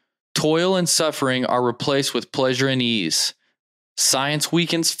 Toil and suffering are replaced with pleasure and ease. Science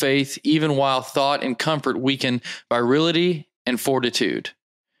weakens faith even while thought and comfort weaken virility and fortitude.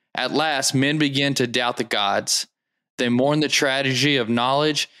 At last, men begin to doubt the gods. They mourn the tragedy of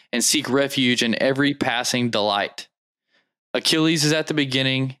knowledge and seek refuge in every passing delight. Achilles is at the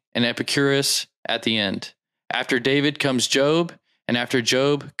beginning and Epicurus at the end. After David comes Job, and after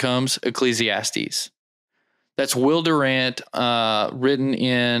Job comes Ecclesiastes. That's Will Durant, written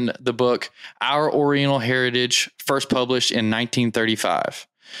in the book Our Oriental Heritage, first published in 1935.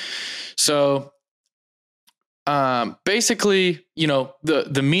 So basically,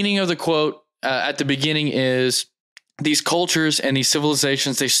 the meaning of the quote at the beginning is these cultures and these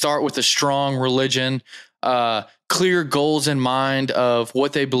civilizations, they start with a strong religion, clear goals in mind of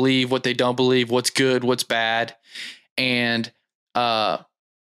what they believe, what they don't believe, what's good, what's bad. And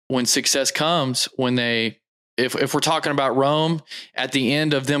when success comes, if we're talking about Rome, at the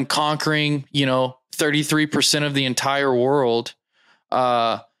end of them conquering, 33% of the entire world,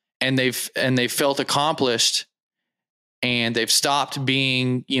 and they've felt accomplished, and they've stopped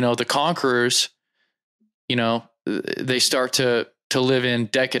being, the conquerors, they start to live in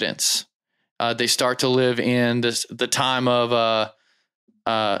decadence. They start to live in the time of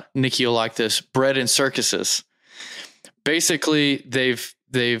Nikki will like this, bread and circuses. Basically,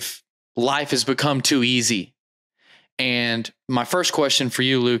 life has become too easy. And my first question for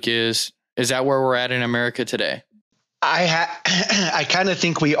you, Luke, is that where we're at in America today? I kind of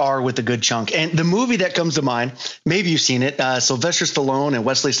think we are with a good chunk. And the movie that comes to mind, maybe you've seen it, Sylvester Stallone and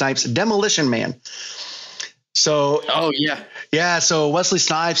Wesley Snipes, Demolition Man. So, so Wesley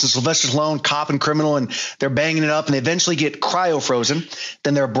Snipes and Sylvester Stallone, cop and criminal, and they're banging it up, and they eventually get cryo frozen.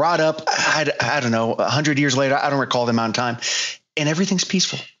 Then they're brought up, I don't know, 100 years later, I don't recall the amount of time, and everything's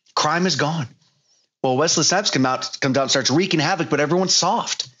peaceful. Crime is gone. Well, Wesley Snipes comes out and starts wreaking havoc, but everyone's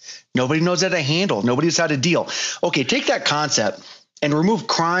soft. Nobody knows how to handle. Nobody knows how to deal. Okay, take that concept and remove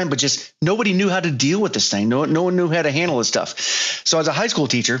crime, but just nobody knew how to deal with this thing. No one knew how to handle this stuff. So as a high school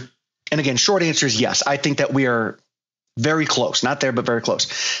teacher, and again, short answer is yes. I think that we are very close, not there, but very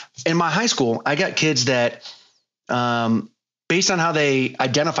close. In my high school, I got kids that, based on how they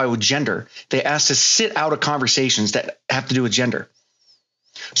identify with gender, they asked to sit out of conversations that have to do with gender.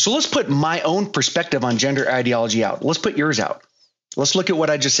 So let's put my own perspective on gender ideology out. Let's put yours out. Let's look at what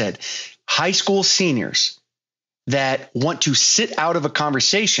I just said. High school seniors that want to sit out of a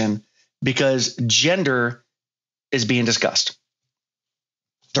conversation because gender is being discussed.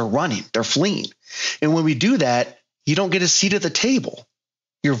 They're running, they're fleeing. And when we do that, you don't get a seat at the table.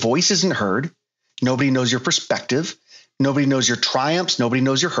 Your voice isn't heard. Nobody knows your perspective. Nobody knows your triumphs. Nobody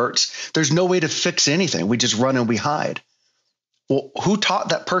knows your hurts. There's no way to fix anything. We just run and we hide. Well, who taught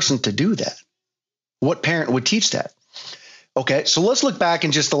that person to do that? What parent would teach that? Okay, so let's look back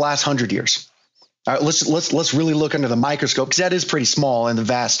in just the last 100 years. All right, let's really look under the microscope, because that is pretty small in the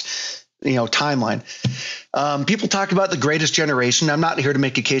vast, timeline. People talk about the greatest generation. I'm not here to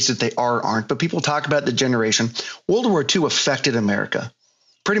make a case that they are or aren't, but people talk about the generation. World War II affected America.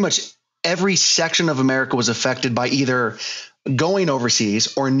 Pretty much every section of America was affected by either going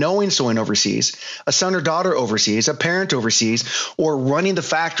overseas or knowing someone overseas, a son or daughter overseas, a parent overseas, or running the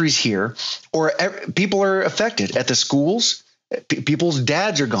factories here, or people are affected at the schools. People's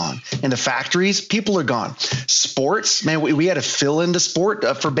dads are gone. In the factories, people are gone. Sports, man, we had to fill in the sport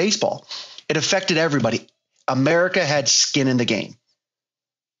for baseball. It affected everybody. America had skin in the game.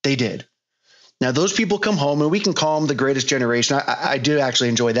 They did. Now, those people come home, and we can call them the greatest generation. I do actually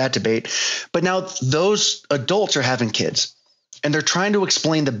enjoy that debate. But now those adults are having kids, and they're trying to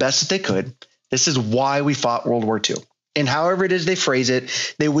explain the best that they could. This is why we fought World War II. And however it is they phrase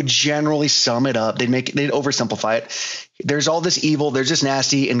it, they would generally sum it up. They'd oversimplify it. There's all this evil. There's this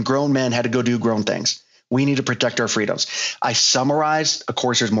nasty, and grown men had to go do grown things. We need to protect our freedoms. I summarized, of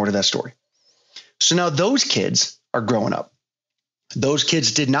course, there's more to that story. So now those kids are growing up. Those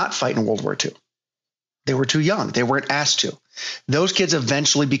kids did not fight in World War II. They were too young. They weren't asked to. Those kids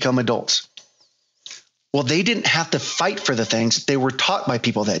eventually become adults. Well, they didn't have to fight for the things. They were taught by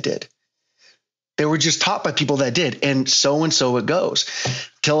people that did. They were just taught by people that did. And so it goes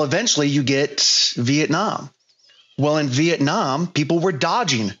till eventually you get Vietnam. Well, in Vietnam, people were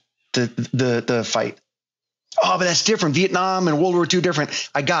dodging the fight. Oh, but that's different. Vietnam and World War II different.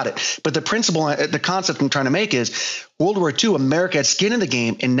 I got it. But the principle, the concept I'm trying to make is World War II, America had skin in the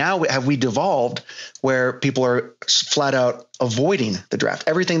game. And now have we devolved where people are flat out avoiding the draft,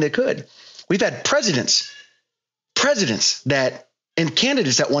 everything they could. We've had presidents that and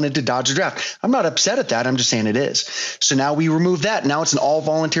candidates that wanted to dodge the draft. I'm not upset at that. I'm just saying it is. So now we remove that. Now it's an all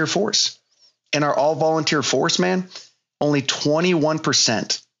volunteer force. And our all volunteer force, man, only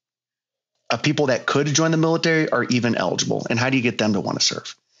 21% of people that could join the military are even eligible. And how do you get them to want to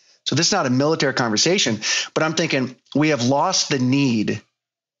serve? So this is not a military conversation, but I'm thinking we have lost the need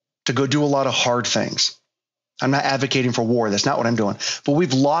to go do a lot of hard things. I'm not advocating for war. That's not what I'm doing. But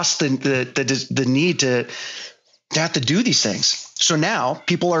we've lost the need to have to do these things. So now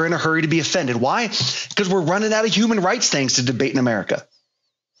people are in a hurry to be offended. Why? Because we're running out of human rights things to debate in America.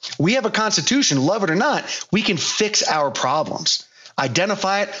 We have a constitution, love it or not, we can fix our problems.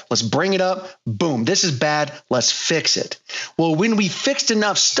 Identify it. Let's bring it up. Boom. This is bad. Let's fix it. Well, when we fixed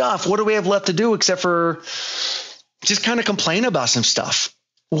enough stuff, what do we have left to do except for just kind of complain about some stuff?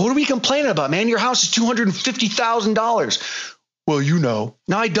 What are we complaining about, man? Your house is $250,000. Well, you know.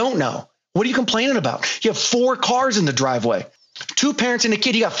 No, I don't know. What are you complaining about? You have 4 cars in the driveway. 2 parents and a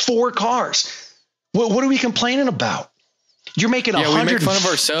kid. You got 4 cars. What are we complaining about? You're making 100. We make fun of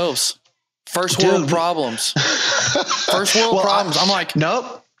ourselves. First world problems. First world problems. I'm like,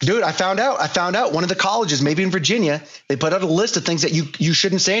 nope, dude. I found out one of the colleges, maybe in Virginia, they put out a list of things that you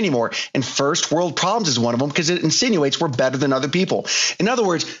shouldn't say anymore. And first world problems is one of them because it insinuates we're better than other people. In other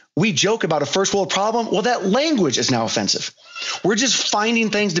words, we joke about a first world problem. Well, that language is now offensive. We're just finding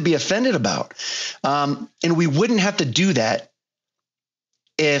things to be offended about. And we wouldn't have to do that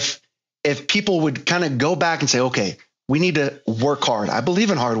if people would kind of go back and say, okay, we need to work hard. I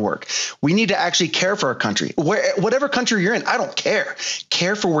believe in hard work. We need to actually care for our country. Whatever country you're in, I don't care.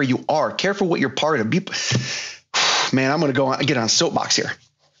 Care for where you are. Care for what you're part of. Man, I'm going to get on a soapbox here.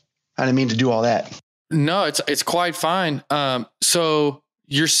 I didn't mean to do all that. No, it's quite fine. So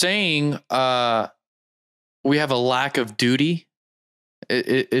you're saying we have a lack of duty?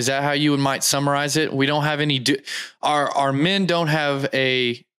 Is that how you might summarize it? We don't have any our men don't have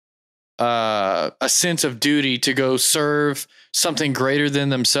a sense of duty to go serve something greater than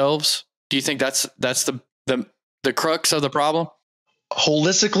themselves? Do you think that's the crux of the problem?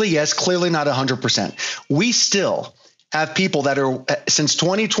 Holistically, yes, clearly not 100%. We still have people that are, since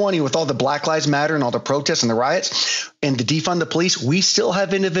 2020, with all the Black Lives Matter and all the protests and the riots and the defund the police, we still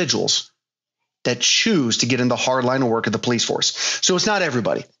have individuals that choose to get in the hard line of work of the police force. So it's not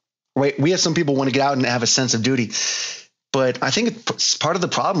everybody, right? We have some people want to get out and have a sense of duty. But I think part of the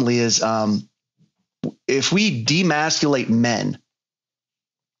problem, Lee, is if we demasculate men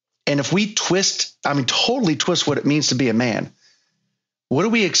and if we totally twist what it means to be a man, what do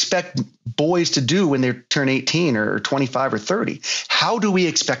we expect boys to do when they turn 18 or 25 or 30? How do we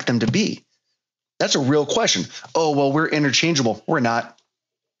expect them to be? That's a real question. Oh, well, we're interchangeable. We're not.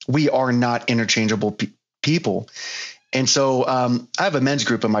 We are not interchangeable people. And so I have a men's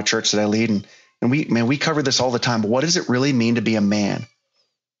group in my church that I lead, and we cover this all the time. But what does it really mean to be a man?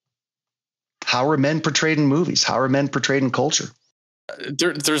 How are men portrayed in movies? How are men portrayed in culture?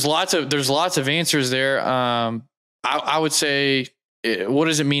 There's lots of answers there. I would say, what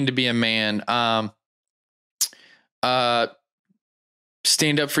does it mean to be a man?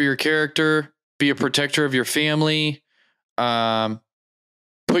 Stand up for your character, be a protector of your family,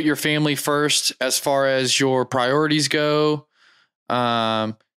 put your family first as far as your priorities go.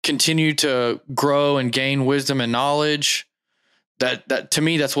 Continue to grow and gain wisdom and knowledge. That to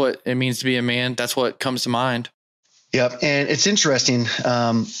me, that's what it means to be a man. That's what comes to mind. Yep. And it's interesting.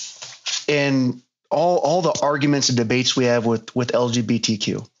 In all the arguments and debates we have with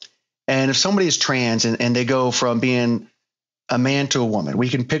LGBTQ. And if somebody is trans and they go from being a man to a woman, we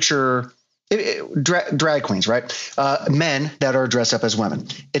can picture drag queens, right? Men that are dressed up as women.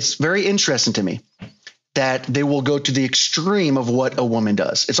 It's very interesting to me that they will go to the extreme of what a woman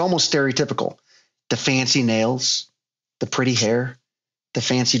does. It's almost stereotypical. The fancy nails, the pretty hair, the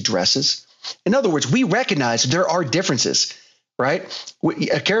fancy dresses. In other words, we recognize there are differences, right?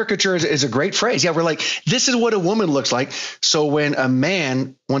 A caricature is a great phrase. Yeah, we're like, this is what a woman looks like. So when a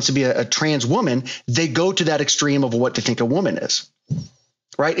man wants to be a trans woman, they go to that extreme of what they think a woman is,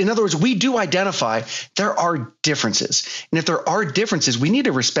 right? In other words, we do identify there are differences. And if there are differences, we need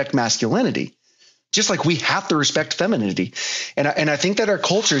to respect masculinity, just like we have to respect femininity. And I think that our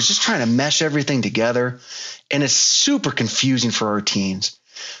culture is just trying to mesh everything together, and it's super confusing for our teens.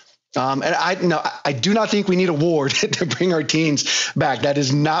 And I do not think we need a war to bring our teens back. That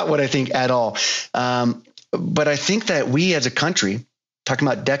is not what I think at all. But I think that we as a country, talking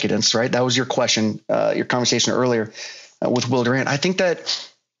about decadence, right? That was your question, your conversation earlier with Will Durant. I think that,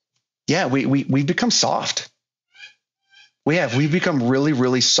 yeah, we've become soft. We've become really,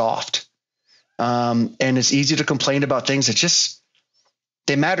 really soft. And it's easy to complain about things that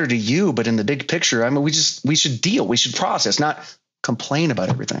they matter to you, but in the big picture, I mean, we should deal, we should process, not complain about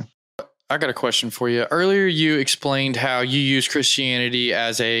everything. I got a question for you. Earlier, you explained how you use Christianity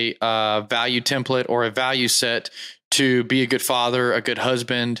as a value template or a value set to be a good father, a good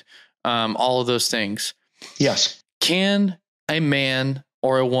husband, all of those things. Yes. Can a man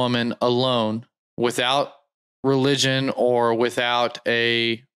or a woman alone, without religion or without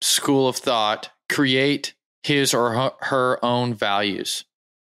a school of thought, create his or her own values?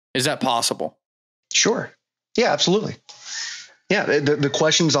 Is that possible? Sure. Yeah, absolutely. Yeah, the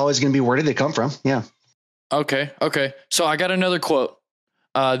question is always going to be, where did they come from? Yeah. Okay. So I got another quote.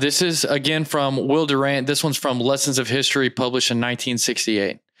 This is again from Will Durant. This one's from Lessons of History, published in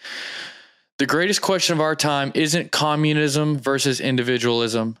 1968. The greatest question of our time isn't communism versus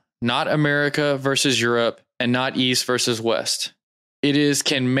individualism, not America versus Europe, and not East versus West. It is,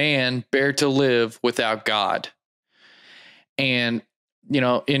 can man bear to live without God? And,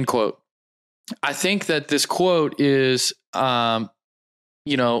 end quote. I think that this quote is,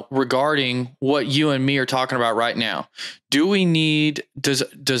 regarding what you and me are talking about right now.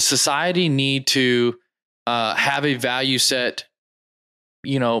 Does society need to have a value set,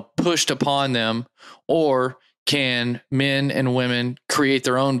 pushed upon them, or can men and women create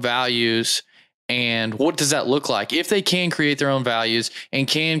their own values? And what does that look like? If they can create their own values and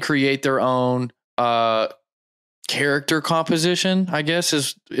can create their own character composition, I guess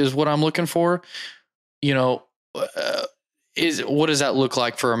is what I'm looking for. What does that look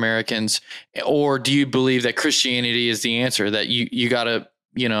like for Americans? Or do you believe that Christianity is the answer, that you gotta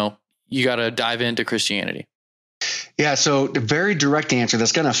dive into Christianity? Yeah. So the very direct answer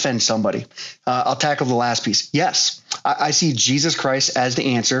that's going to offend somebody. I'll tackle the last piece. Yes, I see Jesus Christ as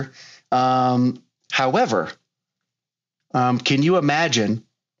the answer. However, can you imagine,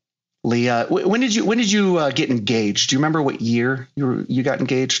 Leah, when did you get engaged? Do you remember what year you got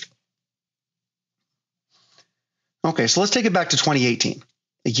engaged? Okay, so let's take it back to 2018,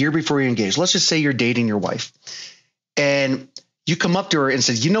 a year before you're engaged. Let's just say you're dating your wife, and you come up to her and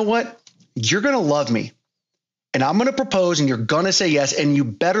says, you know what? You're going to love me, and I'm going to propose, and you're going to say yes, and you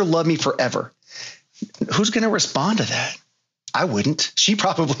better love me forever. Who's going to respond to that? I wouldn't. She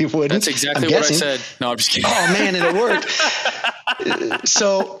probably wouldn't. That's exactly what I said. No, I'm just kidding. Oh man, and it worked.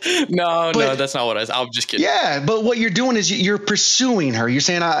 No, that's not what I said. I'm just kidding. Yeah, but what you're doing is you're pursuing her. You're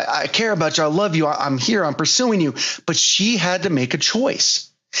saying, I care about you. I love you. I'm here. I'm pursuing you. But she had to make a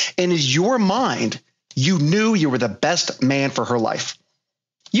choice. And in your mind, you knew you were the best man for her life.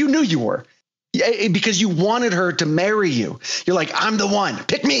 You knew you were. Because you wanted her to marry you. You're like, I'm the one.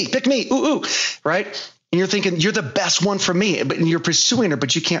 Pick me. Ooh, right? And you're thinking, you're the best one for me, but you're pursuing her,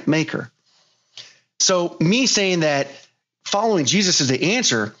 but you can't make her. So me saying that following Jesus is the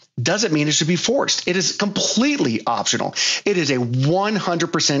answer doesn't mean it should be forced. It is completely optional. It is a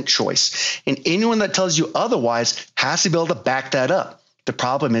 100% choice. And anyone that tells you otherwise has to be able to back that up. The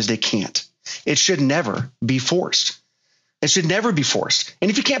problem is they can't. It should never be forced. It should never be forced.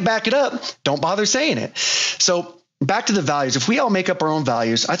 And if you can't back it up, don't bother saying it. So back to the values. If we all make up our own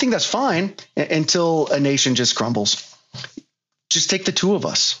values, I think that's fine until a nation just crumbles. Just take the two of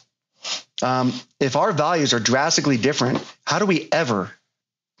us. If our values are drastically different, how do we ever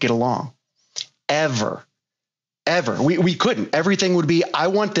get along? Ever. We couldn't. Everything would be, I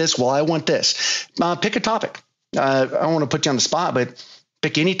want this. Well, I want this. Pick a topic. I don't want to put you on the spot, but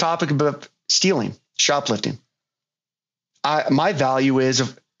pick any topic about stealing, shoplifting. My value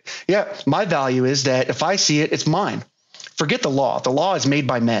is that if I see it, it's mine. Forget the law. The law is made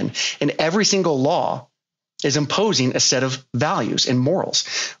by men, and every single law is imposing a set of values and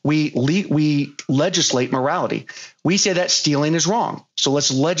morals. We legislate morality. We say that stealing is wrong. So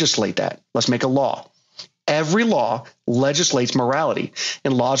let's legislate that. Let's make a law. Every law legislates morality,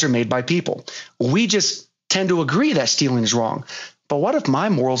 and laws are made by people. We just tend to agree that stealing is wrong. But what if my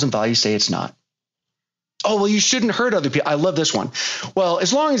morals and values say it's not? Oh, well, you shouldn't hurt other people. I love this one. Well,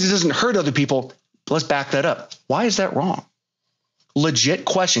 as long as it doesn't hurt other people, let's back that up. Why is that wrong? Legit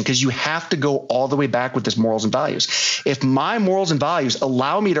question, because you have to go all the way back with this morals and values. If my morals and values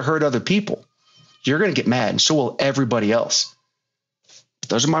allow me to hurt other people, you're going to get mad, and so will everybody else.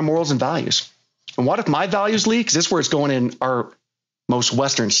 Those are my morals and values. And what if my values leak? Because this is where it's going in our most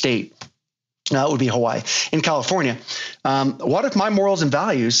Western state. Now, it would be Hawaii. In California, what if my morals and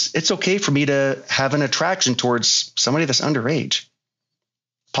values, it's okay for me to have an attraction towards somebody that's underage?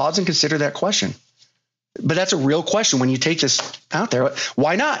 Pause and consider that question. But that's a real question when you take this out there.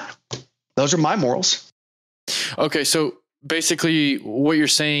 Why not? Those are my morals. Okay, so basically what you're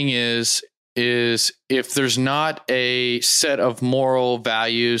saying is if there's not a set of moral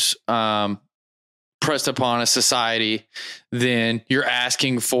values pressed upon a society, then you're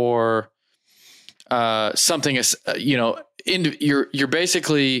asking for something, you're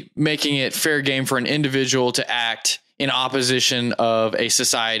basically making it fair game for an individual to act in opposition of a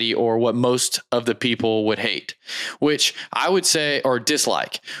society or what most of the people would hate, which I would say, or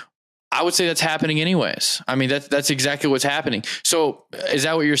dislike. I would say that's happening anyways. I mean, that's exactly what's happening. So is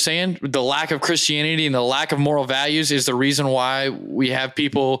that what you're saying? The lack of Christianity and the lack of moral values is the reason why we have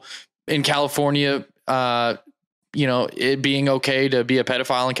people in California, it being okay to be a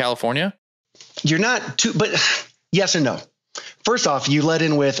pedophile in California? You're not too, but yes and no. First off, you led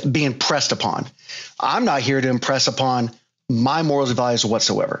in with being pressed upon. I'm not here to impress upon my morals and values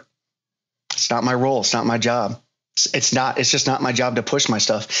whatsoever. It's not my role. It's not my job. It's just not my job to push my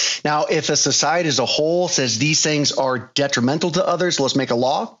stuff. Now, if a society as a whole says these things are detrimental to others, let's make a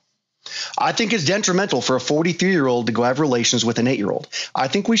law. I think it's detrimental for a 43-year-old to go have relations with an 8-year-old. I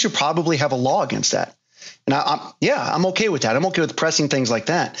think we should probably have a law against that. And I'm okay with that. I'm okay with pressing things like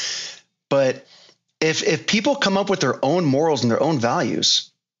that. But if people come up with their own morals and their own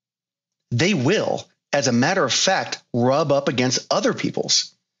values, they will, as a matter of fact, rub up against other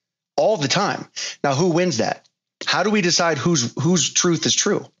people's all the time. Now, who wins that? How do we decide whose truth is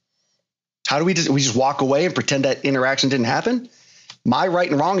true? How do we just walk away and pretend that interaction didn't happen? My right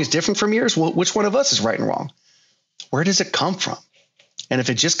and wrong is different from yours. Well, which one of us is right and wrong? Where does it come from? And if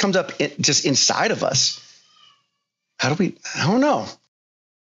it just comes up just inside of us, I don't know.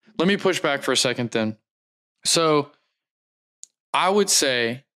 Let me push back for a second then. So I would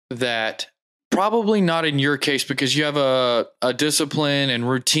say that probably not in your case because you have a discipline and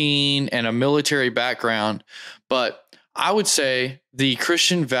routine and a military background. But I would say the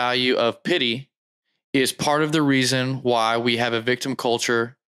Christian value of pity is part of the reason why we have a victim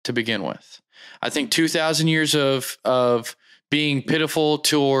culture to begin with. I think 2,000 years of being pitiful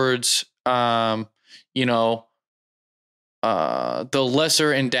towards, the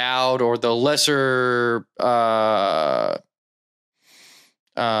lesser endowed or the lesser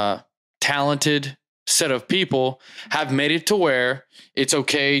talented set of people have made it to where it's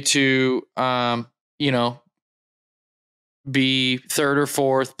okay to, be third or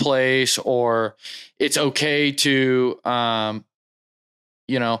fourth place, or it's okay to, I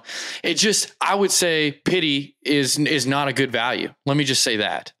would say pity is not a good value. Let me just say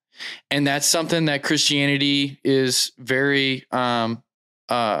that. And that's something that Christianity is very apt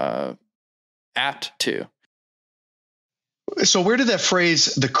to. So where did that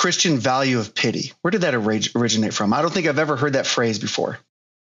phrase, the Christian value of pity, where did that originate from? I don't think I've ever heard that phrase before.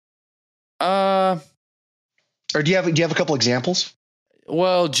 Or do you have a couple examples?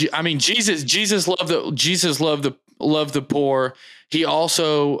 Well, Jesus loved the poor. He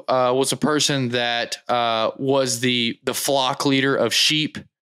also was a person that was the flock leader of sheep,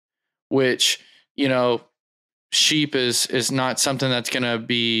 which, sheep is not something that's going to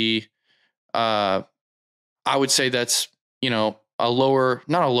be, I would say that's, not a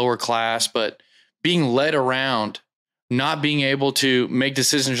lower class, but being led around, not being able to make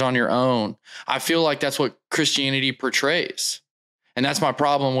decisions on your own. I feel like that's what Christianity portrays. And that's my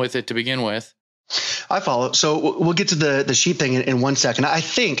problem with it to begin with. I follow. So we'll get to the sheep thing in 1 second. I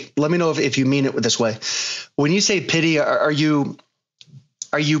think, let me know if you mean it this way. When you say pity, are you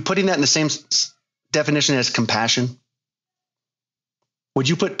putting that in the same definition as compassion? Would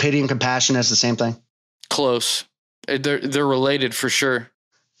you put pity and compassion as the same thing? Close. They're related for sure.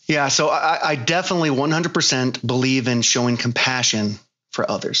 Yeah. So I definitely 100% believe in showing compassion for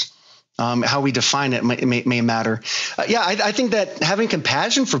others. How we define it may matter. I think that having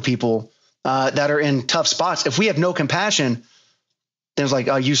compassion for people that are in tough spots, if we have no compassion, then it's like,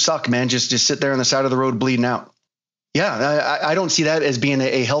 oh, you suck, man. Just sit there on the side of the road bleeding out. Yeah, I don't see that as being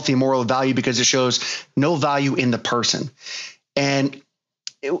a healthy moral value because it shows no value in the person. And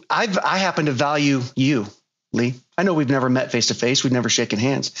I happen to value you Lee. I know we've never met face to face. We've never shaken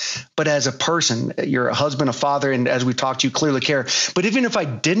hands. But as a person, you're a husband, a father, and as we've talked to, you clearly care. But even if I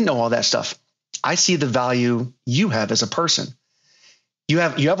didn't know all that stuff, I see the value you have as a person. You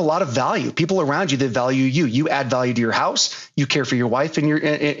have a lot of value. People around you that value you. You add value to your house. You care for your wife and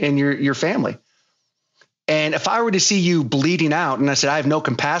your family. And if I were to see you bleeding out and I said, I have no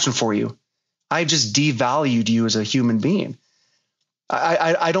compassion for you, I've just devalued you as a human being.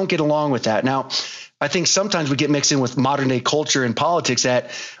 I don't get along with that. Now, I think sometimes we get mixed in with modern day culture and politics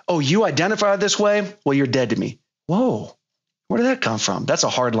that, oh, you identify this way? Well, you're dead to me. Whoa, where did that come from? That's a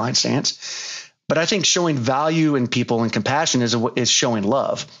hard line stance. But I think showing value in people and compassion is showing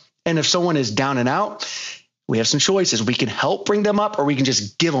love. And if someone is down and out, we have some choices. We can help bring them up or we can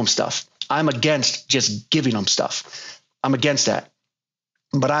just give them stuff. I'm against just giving them stuff. I'm against that.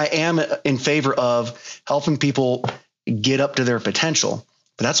 But I am in favor of helping people get up to their potential.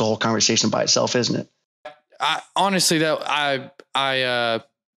 But that's a whole conversation by itself, isn't it? Honestly, though, I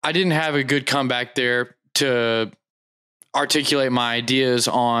didn't have a good comeback there to articulate my ideas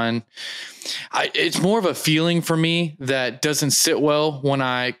on. It's more of a feeling for me that doesn't sit well when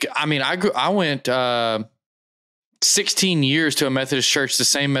I went 16 years to a Methodist church, the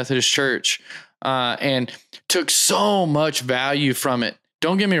same Methodist church, and took so much value from it.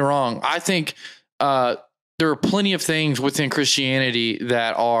 Don't get me wrong. I think there are plenty of things within Christianity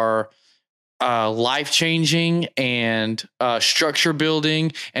that are life-changing and structure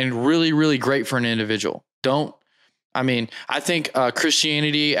building and really, really great for an individual. I think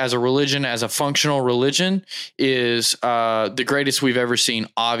Christianity as a religion, as a functional religion, is the greatest we've ever seen,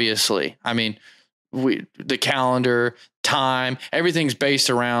 obviously. I mean, the calendar, time, everything's based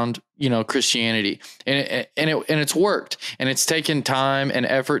around, Christianity, and it's worked, and it's taken time and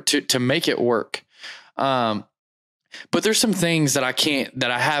effort to make it work. But there's some things that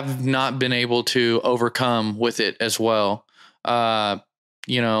I have not been able to overcome with it as well.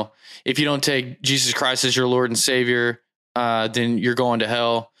 If you don't take Jesus Christ as your Lord and Savior, then you're going to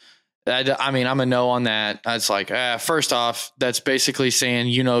hell. I'm a no on that. It's like, first off, that's basically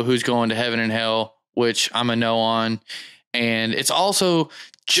saying, who's going to heaven and hell, which I'm a no on. And it's also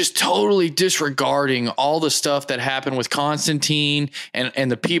just totally disregarding all the stuff that happened with Constantine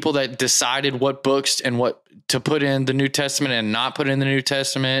and the people that decided what books and what to put in the New Testament and not put in the New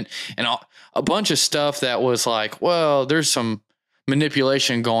Testament, and a bunch of stuff that was like, well, there's some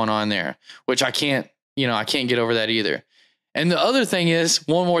manipulation going on there, which I can't get over that either. And the other thing is,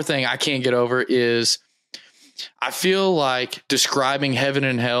 one more thing I can't get over is I feel like describing heaven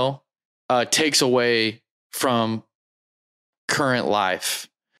and hell takes away from current life.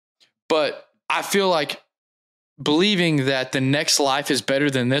 But I feel like believing that the next life is better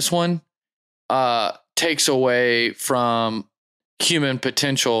than this one takes away from human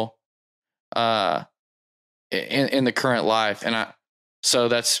potential in the current life. And so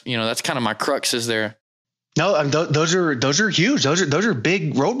that's kind of my cruxes there. No, those are huge. Those are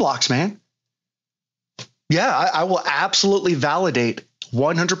big roadblocks, man. Yeah, I will absolutely validate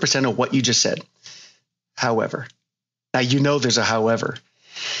 100% of what you just said. However, now there's a however.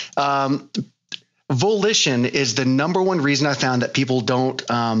 Volition is the number one reason I found that people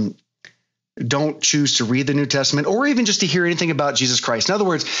don't choose to read the New Testament or even just to hear anything about Jesus Christ. In other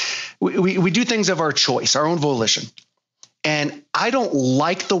words, we do things of our choice, our own volition. And I don't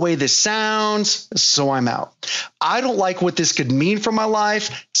like the way this sounds, so I'm out. I don't like what this could mean for my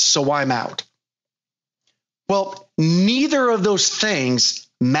life, so I'm out. Well, neither of those things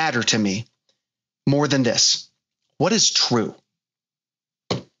matter to me more than this. What is true?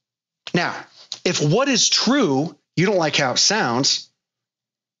 Now, if what is true, you don't like how it sounds,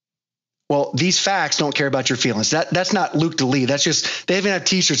 well, these facts don't care about your feelings. That's not Luke to Lee. That's just, they even have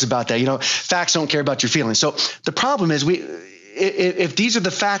t-shirts about that. Facts don't care about your feelings. So the problem is if these are the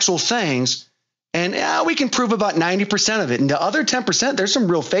factual things, and we can prove about 90% of it, and the other 10%, there's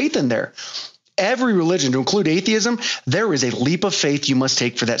some real faith in there. Every religion, to include atheism, there is a leap of faith you must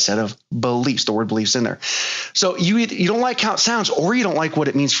take for that set of beliefs. The word beliefs in there. So you don't like how it sounds, or you don't like what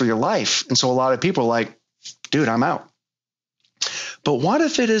it means for your life. And so a lot of people are like, dude, I'm out. But what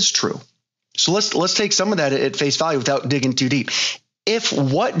if it is true? So let's take some of that at face value without digging too deep. If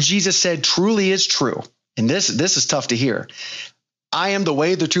what Jesus said truly is true, and this is tough to hear, I am the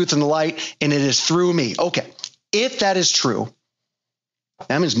way, the truth, and the light, and it is through me. Okay, if that is true,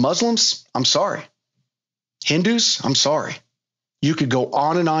 that means Muslims, I'm sorry. Hindus, I'm sorry. You could go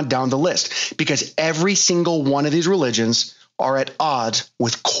on and on down the list because every single one of these religions are at odds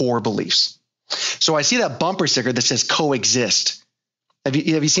with core beliefs. So I see that bumper sticker that says coexist. Have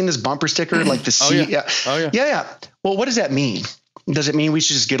you seen this bumper sticker like the C? Oh, yeah. Oh, yeah. Yeah. Well, what does that mean? Does it mean we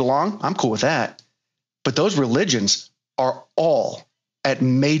should just get along? I'm cool with that. But those religions are all at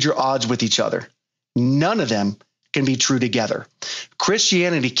major odds with each other. None of them can be true together.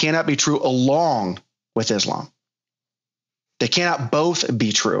 Christianity cannot be true along with Islam. They cannot both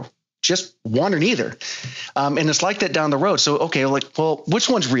be true, just one or neither. And it's like that down the road. So, okay, well, which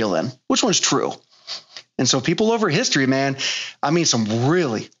one's real then? Which one's true? And so people over history, man, I mean, some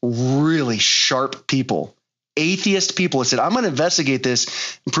really, really sharp people, atheist people that said, I'm going to investigate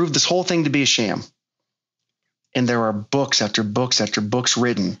this and prove this whole thing to be a sham. And there are books after books after books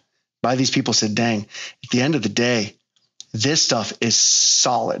written by these people said, dang, at the end of the day, this stuff is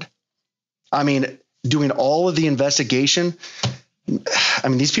solid. I mean, doing all of the investigation, I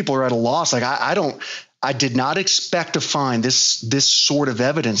mean, these people are at a loss. Like I did not expect to find this sort of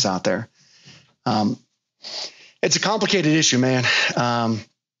evidence out there. It's a complicated issue, man,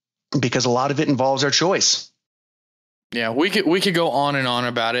 because a lot of it involves our choice. Yeah, we could go on and on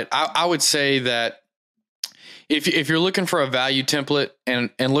about it. I would say that if you're looking for a value template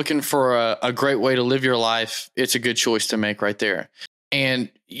and looking for a great way to live your life, it's a good choice to make right there. And,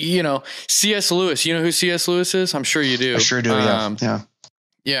 you know, C.S. Lewis, you know who C.S. Lewis is? I'm sure you do. I sure do.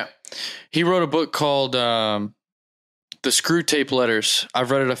 Yeah. He wrote a book called The Screw Tape Letters.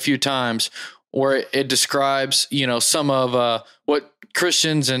 I've read it a few times, where it describes, you know, some of what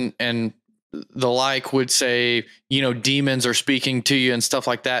Christians and the like would say, you know, demons are speaking to you and stuff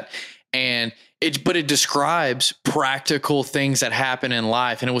like that. But it describes practical things that happen in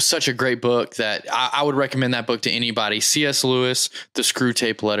life. And it was such a great book that I would recommend that book to anybody. C.S. Lewis, The Screw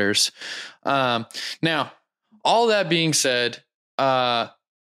Tape Letters. Now, all that being said,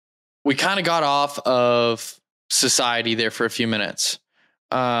 we kind of got off of society there for a few minutes.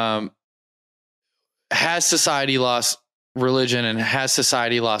 Has society lost religion, and has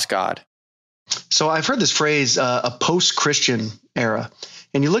society lost God? So I've heard this phrase, a post-Christian era.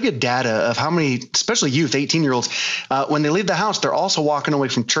 And you look at data of how many, especially youth, 18-year-olds, when they leave the house, they're also walking away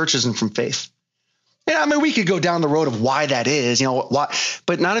from churches and from faith. Yeah, I mean, we could go down the road of why that is, you know, why,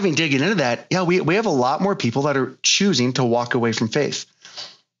 but not even digging into that. Yeah, we have a lot more people that are choosing to walk away from faith.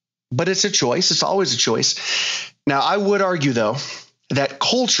 But it's a choice. It's always a choice. Now, I would argue, though, that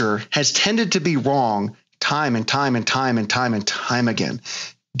culture has tended to be wrong time and time and time and time and time again.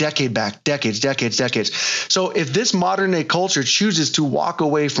 Decades. So if this modern day culture chooses to walk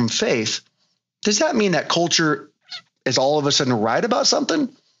away from faith, does that mean that culture is all of a sudden right about something?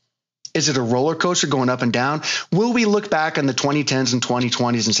 Is it a roller coaster going up and down? Will we look back in the 2010s and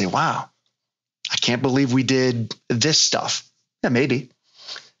 2020s and say, wow, I can't believe we did this stuff? Yeah, maybe.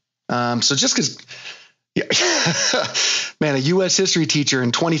 So just because, yeah, man, a U.S. history teacher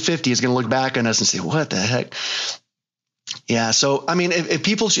in 2050 is going to look back on us and say, what the heck? Yeah. So, I mean, if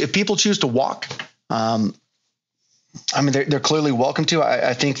people choose to walk, I mean, they're clearly welcome to.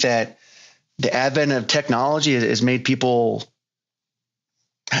 I think that the advent of technology has made people,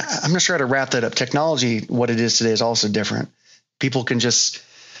 I'm not sure how to wrap that up. Technology, what it is today, is also different. People can just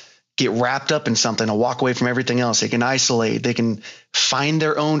get wrapped up in something and walk away from everything else. They can isolate. They can find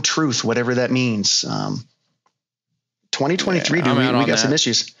their own truth, whatever that means. 2023, yeah, dude, we got some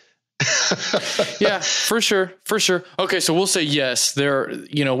issues. Yeah, for sure. Okay, so we'll say yes.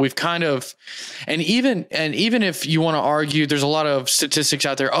 We've kind of, and even if you want to argue, there's a lot of statistics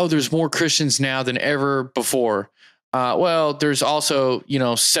out there. Oh, there's more Christians now than ever before. Well, there's also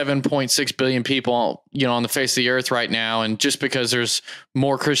 7.6 billion people on the face of the earth right now, and just because there's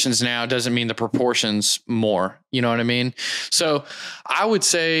more Christians now doesn't mean the proportion's more. You know what I mean? So I would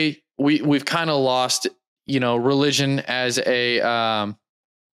say we've kind of lost religion as a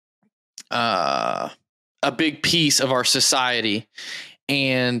big piece of our society.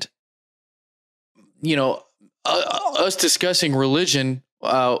 And, us discussing religion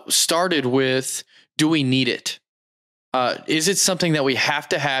started with, do we need it? Is it something that we have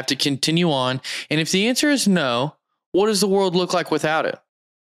to continue on? And if the answer is no, what does the world look like without it?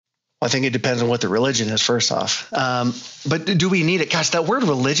 I think it depends on what the religion is, first off. But do we need it? Gosh, that word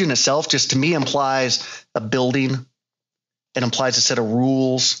religion itself just to me implies a building. It implies a set of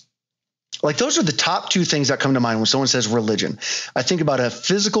rules. Like those are the top two things that come to mind when someone says religion. I think about a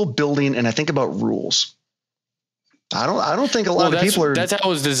physical building and I think about rules. I don't think a lot of people are. That's how it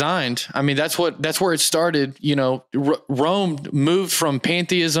was designed. I mean, that's where it started. Rome moved from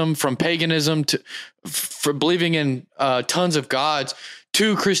pantheism, from paganism for believing in tons of gods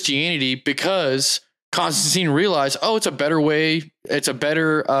to Christianity because Constantine realized, it's a better way. It's a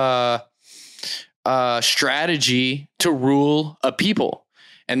better strategy to rule a people.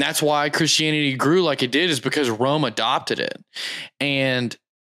 And that's why Christianity grew like it did, is because Rome adopted it. And,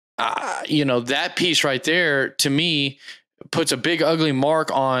 that piece right there, to me, puts a big ugly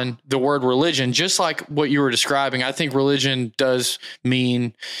mark on the word religion, just like what you were describing. I think religion does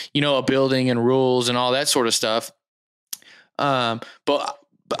mean, a building and rules and all that sort of stuff. But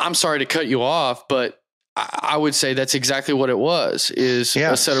I'm sorry to cut you off, but I would say that's exactly what it was, is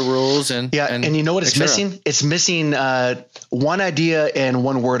a set of rules. And you know what it's missing? It's missing one idea and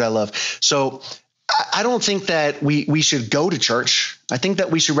one word I love. So I don't think that we should go to church. I think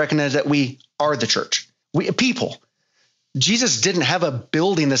that we should recognize that we are the church. We people. Jesus didn't have a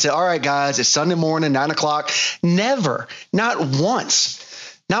building that said, all right, guys, it's Sunday morning, 9:00. Never, not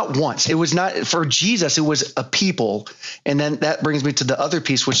once. Not once. It was not for Jesus. It was a people. And then that brings me to the other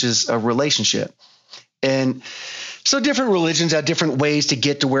piece, which is a relationship. And so different religions have different ways to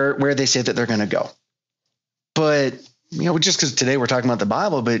get to where they say that they're going to go. But, just because today we're talking about the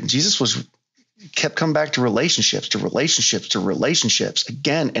Bible, but Jesus kept coming back to relationships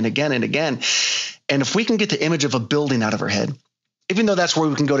again and again and again. And if we can get the image of a building out of our head, even though that's where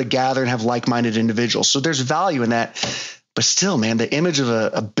we can go to gather and have like-minded individuals. So there's value in that. But still, man, the image of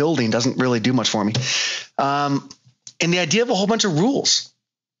a building doesn't really do much for me. And the idea of a whole bunch of rules.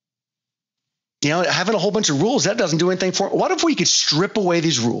 Having a whole bunch of rules, that doesn't do anything for me. What if we could strip away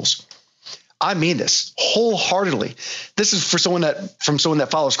these rules? I mean this wholeheartedly. This is from someone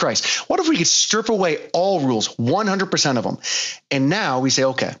that follows Christ. What if we could strip away all rules, 100% of them? And now we say,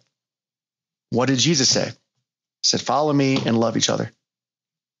 okay, what did Jesus say? He said, follow me and love each other.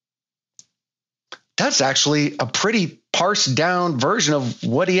 That's actually a pretty parsed down version of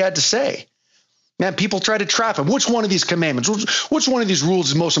what he had to say. Man, people try to trap him. Which one of these commandments, which one of these rules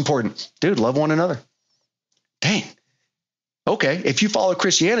is most important? Dude, love one another. Dang. Okay, if you follow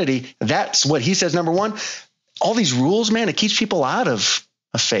Christianity, that's what he says, number one. All these rules, man, it keeps people out of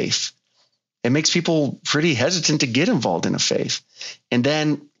a faith. It makes people pretty hesitant to get involved in a faith. And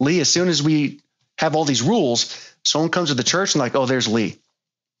then, Lee, as soon as we have all these rules, someone comes to the church and like, oh, there's Lee.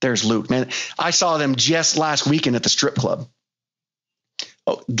 There's Luke, man. I saw them just last weekend at the strip club.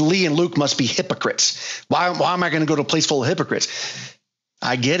 Oh, Lee and Luke must be hypocrites. Why am I going to go to a place full of hypocrites?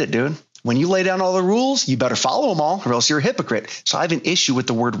 I get it, dude. When you lay down all the rules, you better follow them all or else you're a hypocrite. So I have an issue with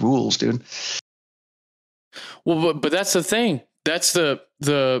the word rules, dude. Well, but that's the thing. That's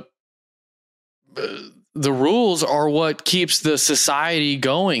the rules are what keeps the society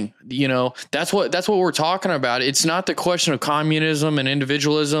going. That's what we're talking about. It's not the question of communism and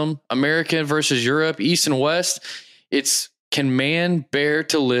individualism, America versus Europe, East and West. It's, can man bear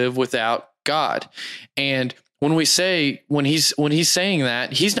to live without God? And when he's saying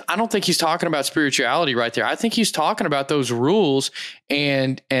that, I don't think he's talking about spirituality right there. I think he's talking about those rules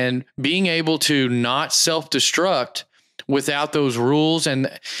and being able to not self-destruct without those rules.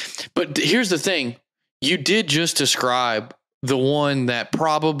 But here's the thing. You did just describe the one that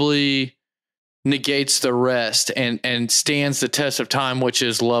probably negates the rest and stands the test of time, which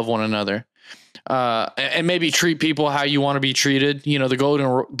is love one another. And maybe treat people how you want to be treated.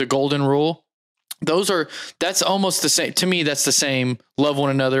 The golden rule. That's almost the same to me. That's the same. Love one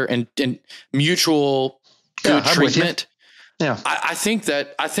another and mutual good treatment. Yeah. I think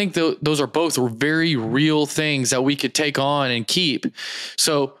those are both very real things that we could take on and keep.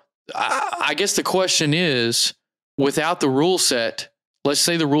 So I guess the question is, without the rule set, let's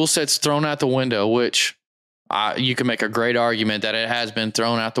say the rule set's thrown out the window, which you can make a great argument that it has been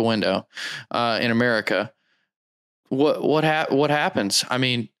thrown out the window in America. What happens? I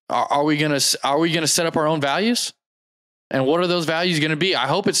mean, are we gonna set up our own values? And what are those values going to be? I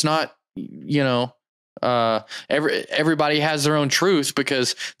hope it's not, everybody has their own truth,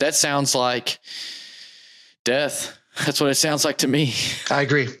 because that sounds like death. That's what it sounds like to me. I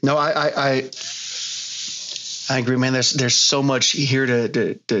agree. No, I agree, man. There's so much here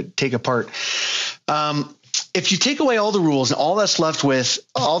to take apart. If you take away all the rules and all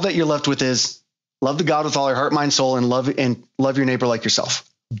that you're left with is love the God with all your heart, mind, soul, and love your neighbor like yourself.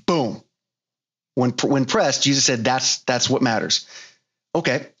 Boom. When pressed, Jesus said, that's what matters.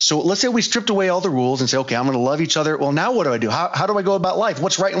 Okay. So let's say we stripped away all the rules and say, okay, I'm going to love each other. Well, now what do I do? How do I go about life?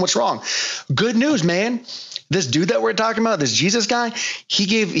 What's right and what's wrong? Good news, man. This dude that we're talking about, this Jesus guy, he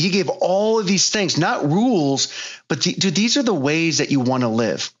gave all of these things, not rules, but dude, these are the ways that you want to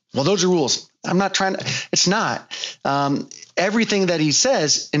live. Well, those are rules. I'm not trying to, it's not. Everything that he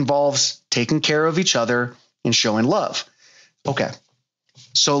says involves taking care of each other and showing love. Okay.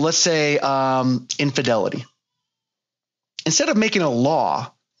 So let's say infidelity. Instead of making a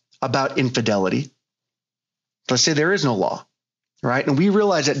law about infidelity, let's say there is no law, right? And we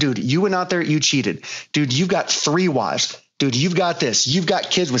realize that, dude, you went out there, you cheated. Dude, you've got 3 wives. Dude, you've got this. You've got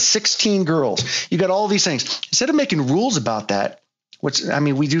kids with 16 girls. You got all these things. Instead of making rules about that,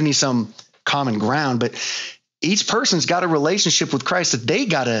 we do need some common ground, but each person's got a relationship with Christ that they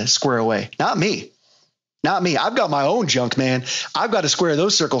got to square away. Not me. Not me. I've got my own junk, man. I've got to square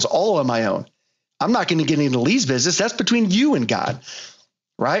those circles all on my own. I'm not going to get into Lee's business. That's between you and God,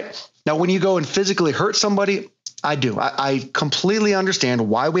 right? Now, when you go and physically hurt somebody, I do. I completely understand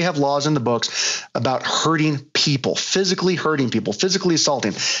why we have laws in the books about hurting people, physically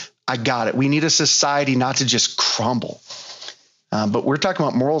assaulting. I got it. We need a society not to just crumble. But we're talking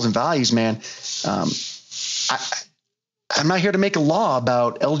about morals and values, man. I'm not here to make a law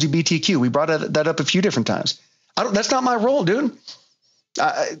about LGBTQ. We brought that up a few different times. That's not my role, dude.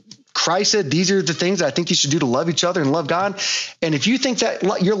 Christ said, these are the things I think you should do to love each other and love God. And if you think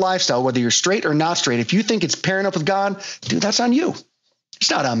that your lifestyle, whether you're straight or not straight, if you think it's pairing up with God, dude, that's on you. It's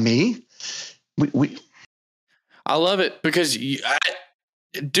not on me. I love it because,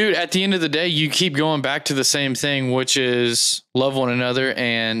 dude, at the end of the day, you keep going back to the same thing, which is love one another.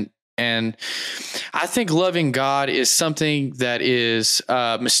 And I think loving God is something that is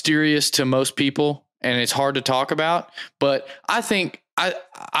mysterious to most people, and it's hard to talk about. But I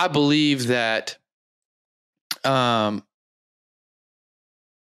believe that God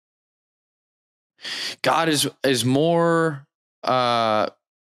is more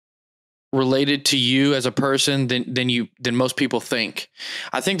related to you as a person than most people think.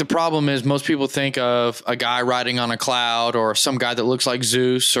 I think the problem is most people think of a guy riding on a cloud or some guy that looks like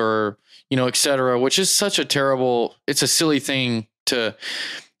Zeus or, et cetera, which is such it's a silly thing to,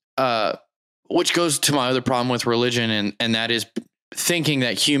 which goes to my other problem with religion. And that is thinking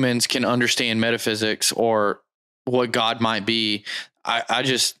that humans can understand metaphysics or what God might be.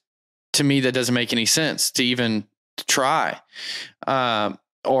 To me, that doesn't make any sense to even try,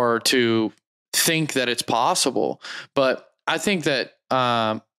 or to think that it's possible. But I think that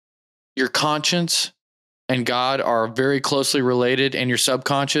your conscience and God are very closely related, and your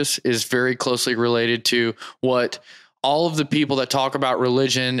subconscious is very closely related to what all of the people that talk about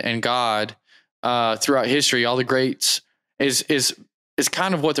religion and God throughout history, all the greats, is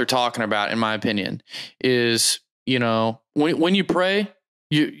kind of what they're talking about, in my opinion. Is, when you pray,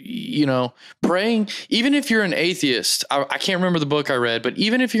 praying, even if you're an atheist, I can't remember the book I read, but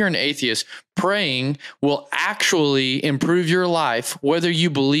even if you're an atheist, praying will actually improve your life. Whether you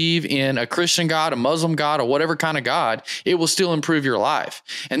believe in a Christian God, a Muslim God, or whatever kind of God, it will still improve your life.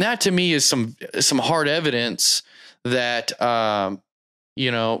 And that to me is some hard evidence that, that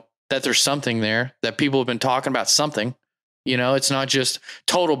there's something there, that people have been talking about something, it's not just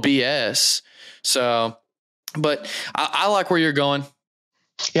total BS. So, but I like where you're going.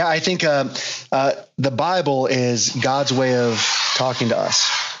 Yeah, I think the Bible is God's way of talking to us.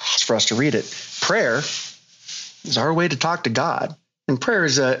 It's for us to read it. Prayer is our way to talk to God. And prayer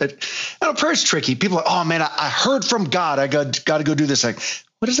is prayer is tricky. People are, oh man, I heard from God. I got to go do this. Like,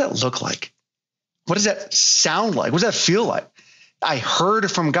 what does that look like? What does that sound like? What does that feel like? I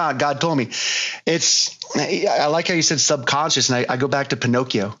heard from God. God told me. I like how you said subconscious, and I go back to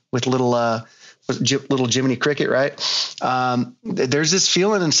Pinocchio with little Jiminy Cricket, right? There's this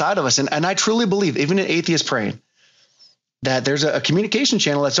feeling inside of us. And I truly believe, even an atheist praying, that there's a communication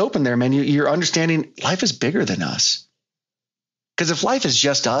channel that's open there, man. You're understanding life is bigger than us. Because if life is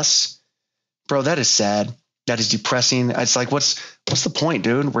just us, bro, that is sad. That is depressing. It's like, what's the point,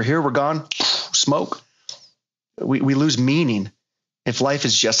 dude? We're here, we're gone, smoke. We lose meaning. If life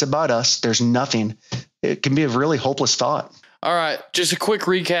is just about us, there's nothing. It can be a really hopeless thought. All right, just a quick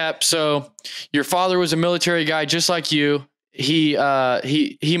recap. So your father was a military guy just like you. He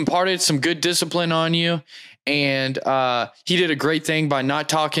imparted some good discipline on you, and he did a great thing by not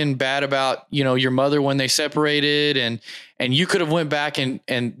talking bad about, your mother when they separated, and you could have went back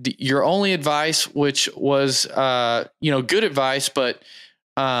and your only advice, which was good advice, but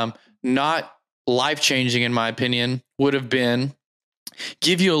not life-changing in my opinion, would have been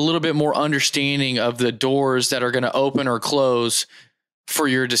give you a little bit more understanding of the doors that are going to open or close for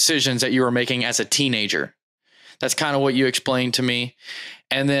your decisions that you were making as a teenager. That's kind of what you explained to me.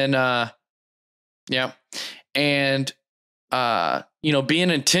 And then, being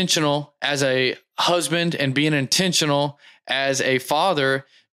intentional as a husband and being intentional as a father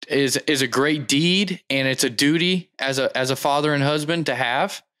is a great deed, and it's a duty as a father and husband to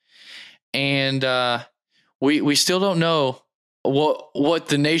have. And we still don't know what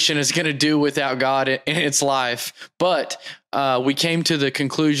the nation is going to do without God in its life. But we came to the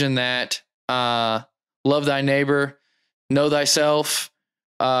conclusion that love thy neighbor, know thyself,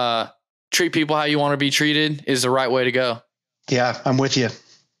 treat people how you want to be treated is the right way to go. Yeah, I'm with you.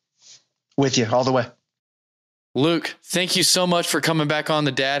 With you all the way. Luke, thank you so much for coming back on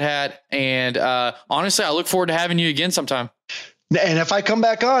the Dad Hat. And honestly, I look forward to having you again sometime. And if I come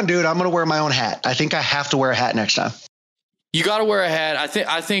back on, dude, I'm going to wear my own hat. I think I have to wear a hat next time. You got to wear a hat. I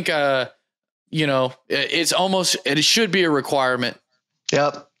think, it should be a requirement.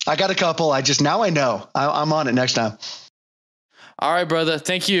 Yep. I got a couple. Now I know. I'm on it next time. All right, brother.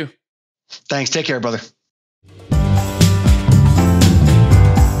 Thank you. Thanks. Take care, brother.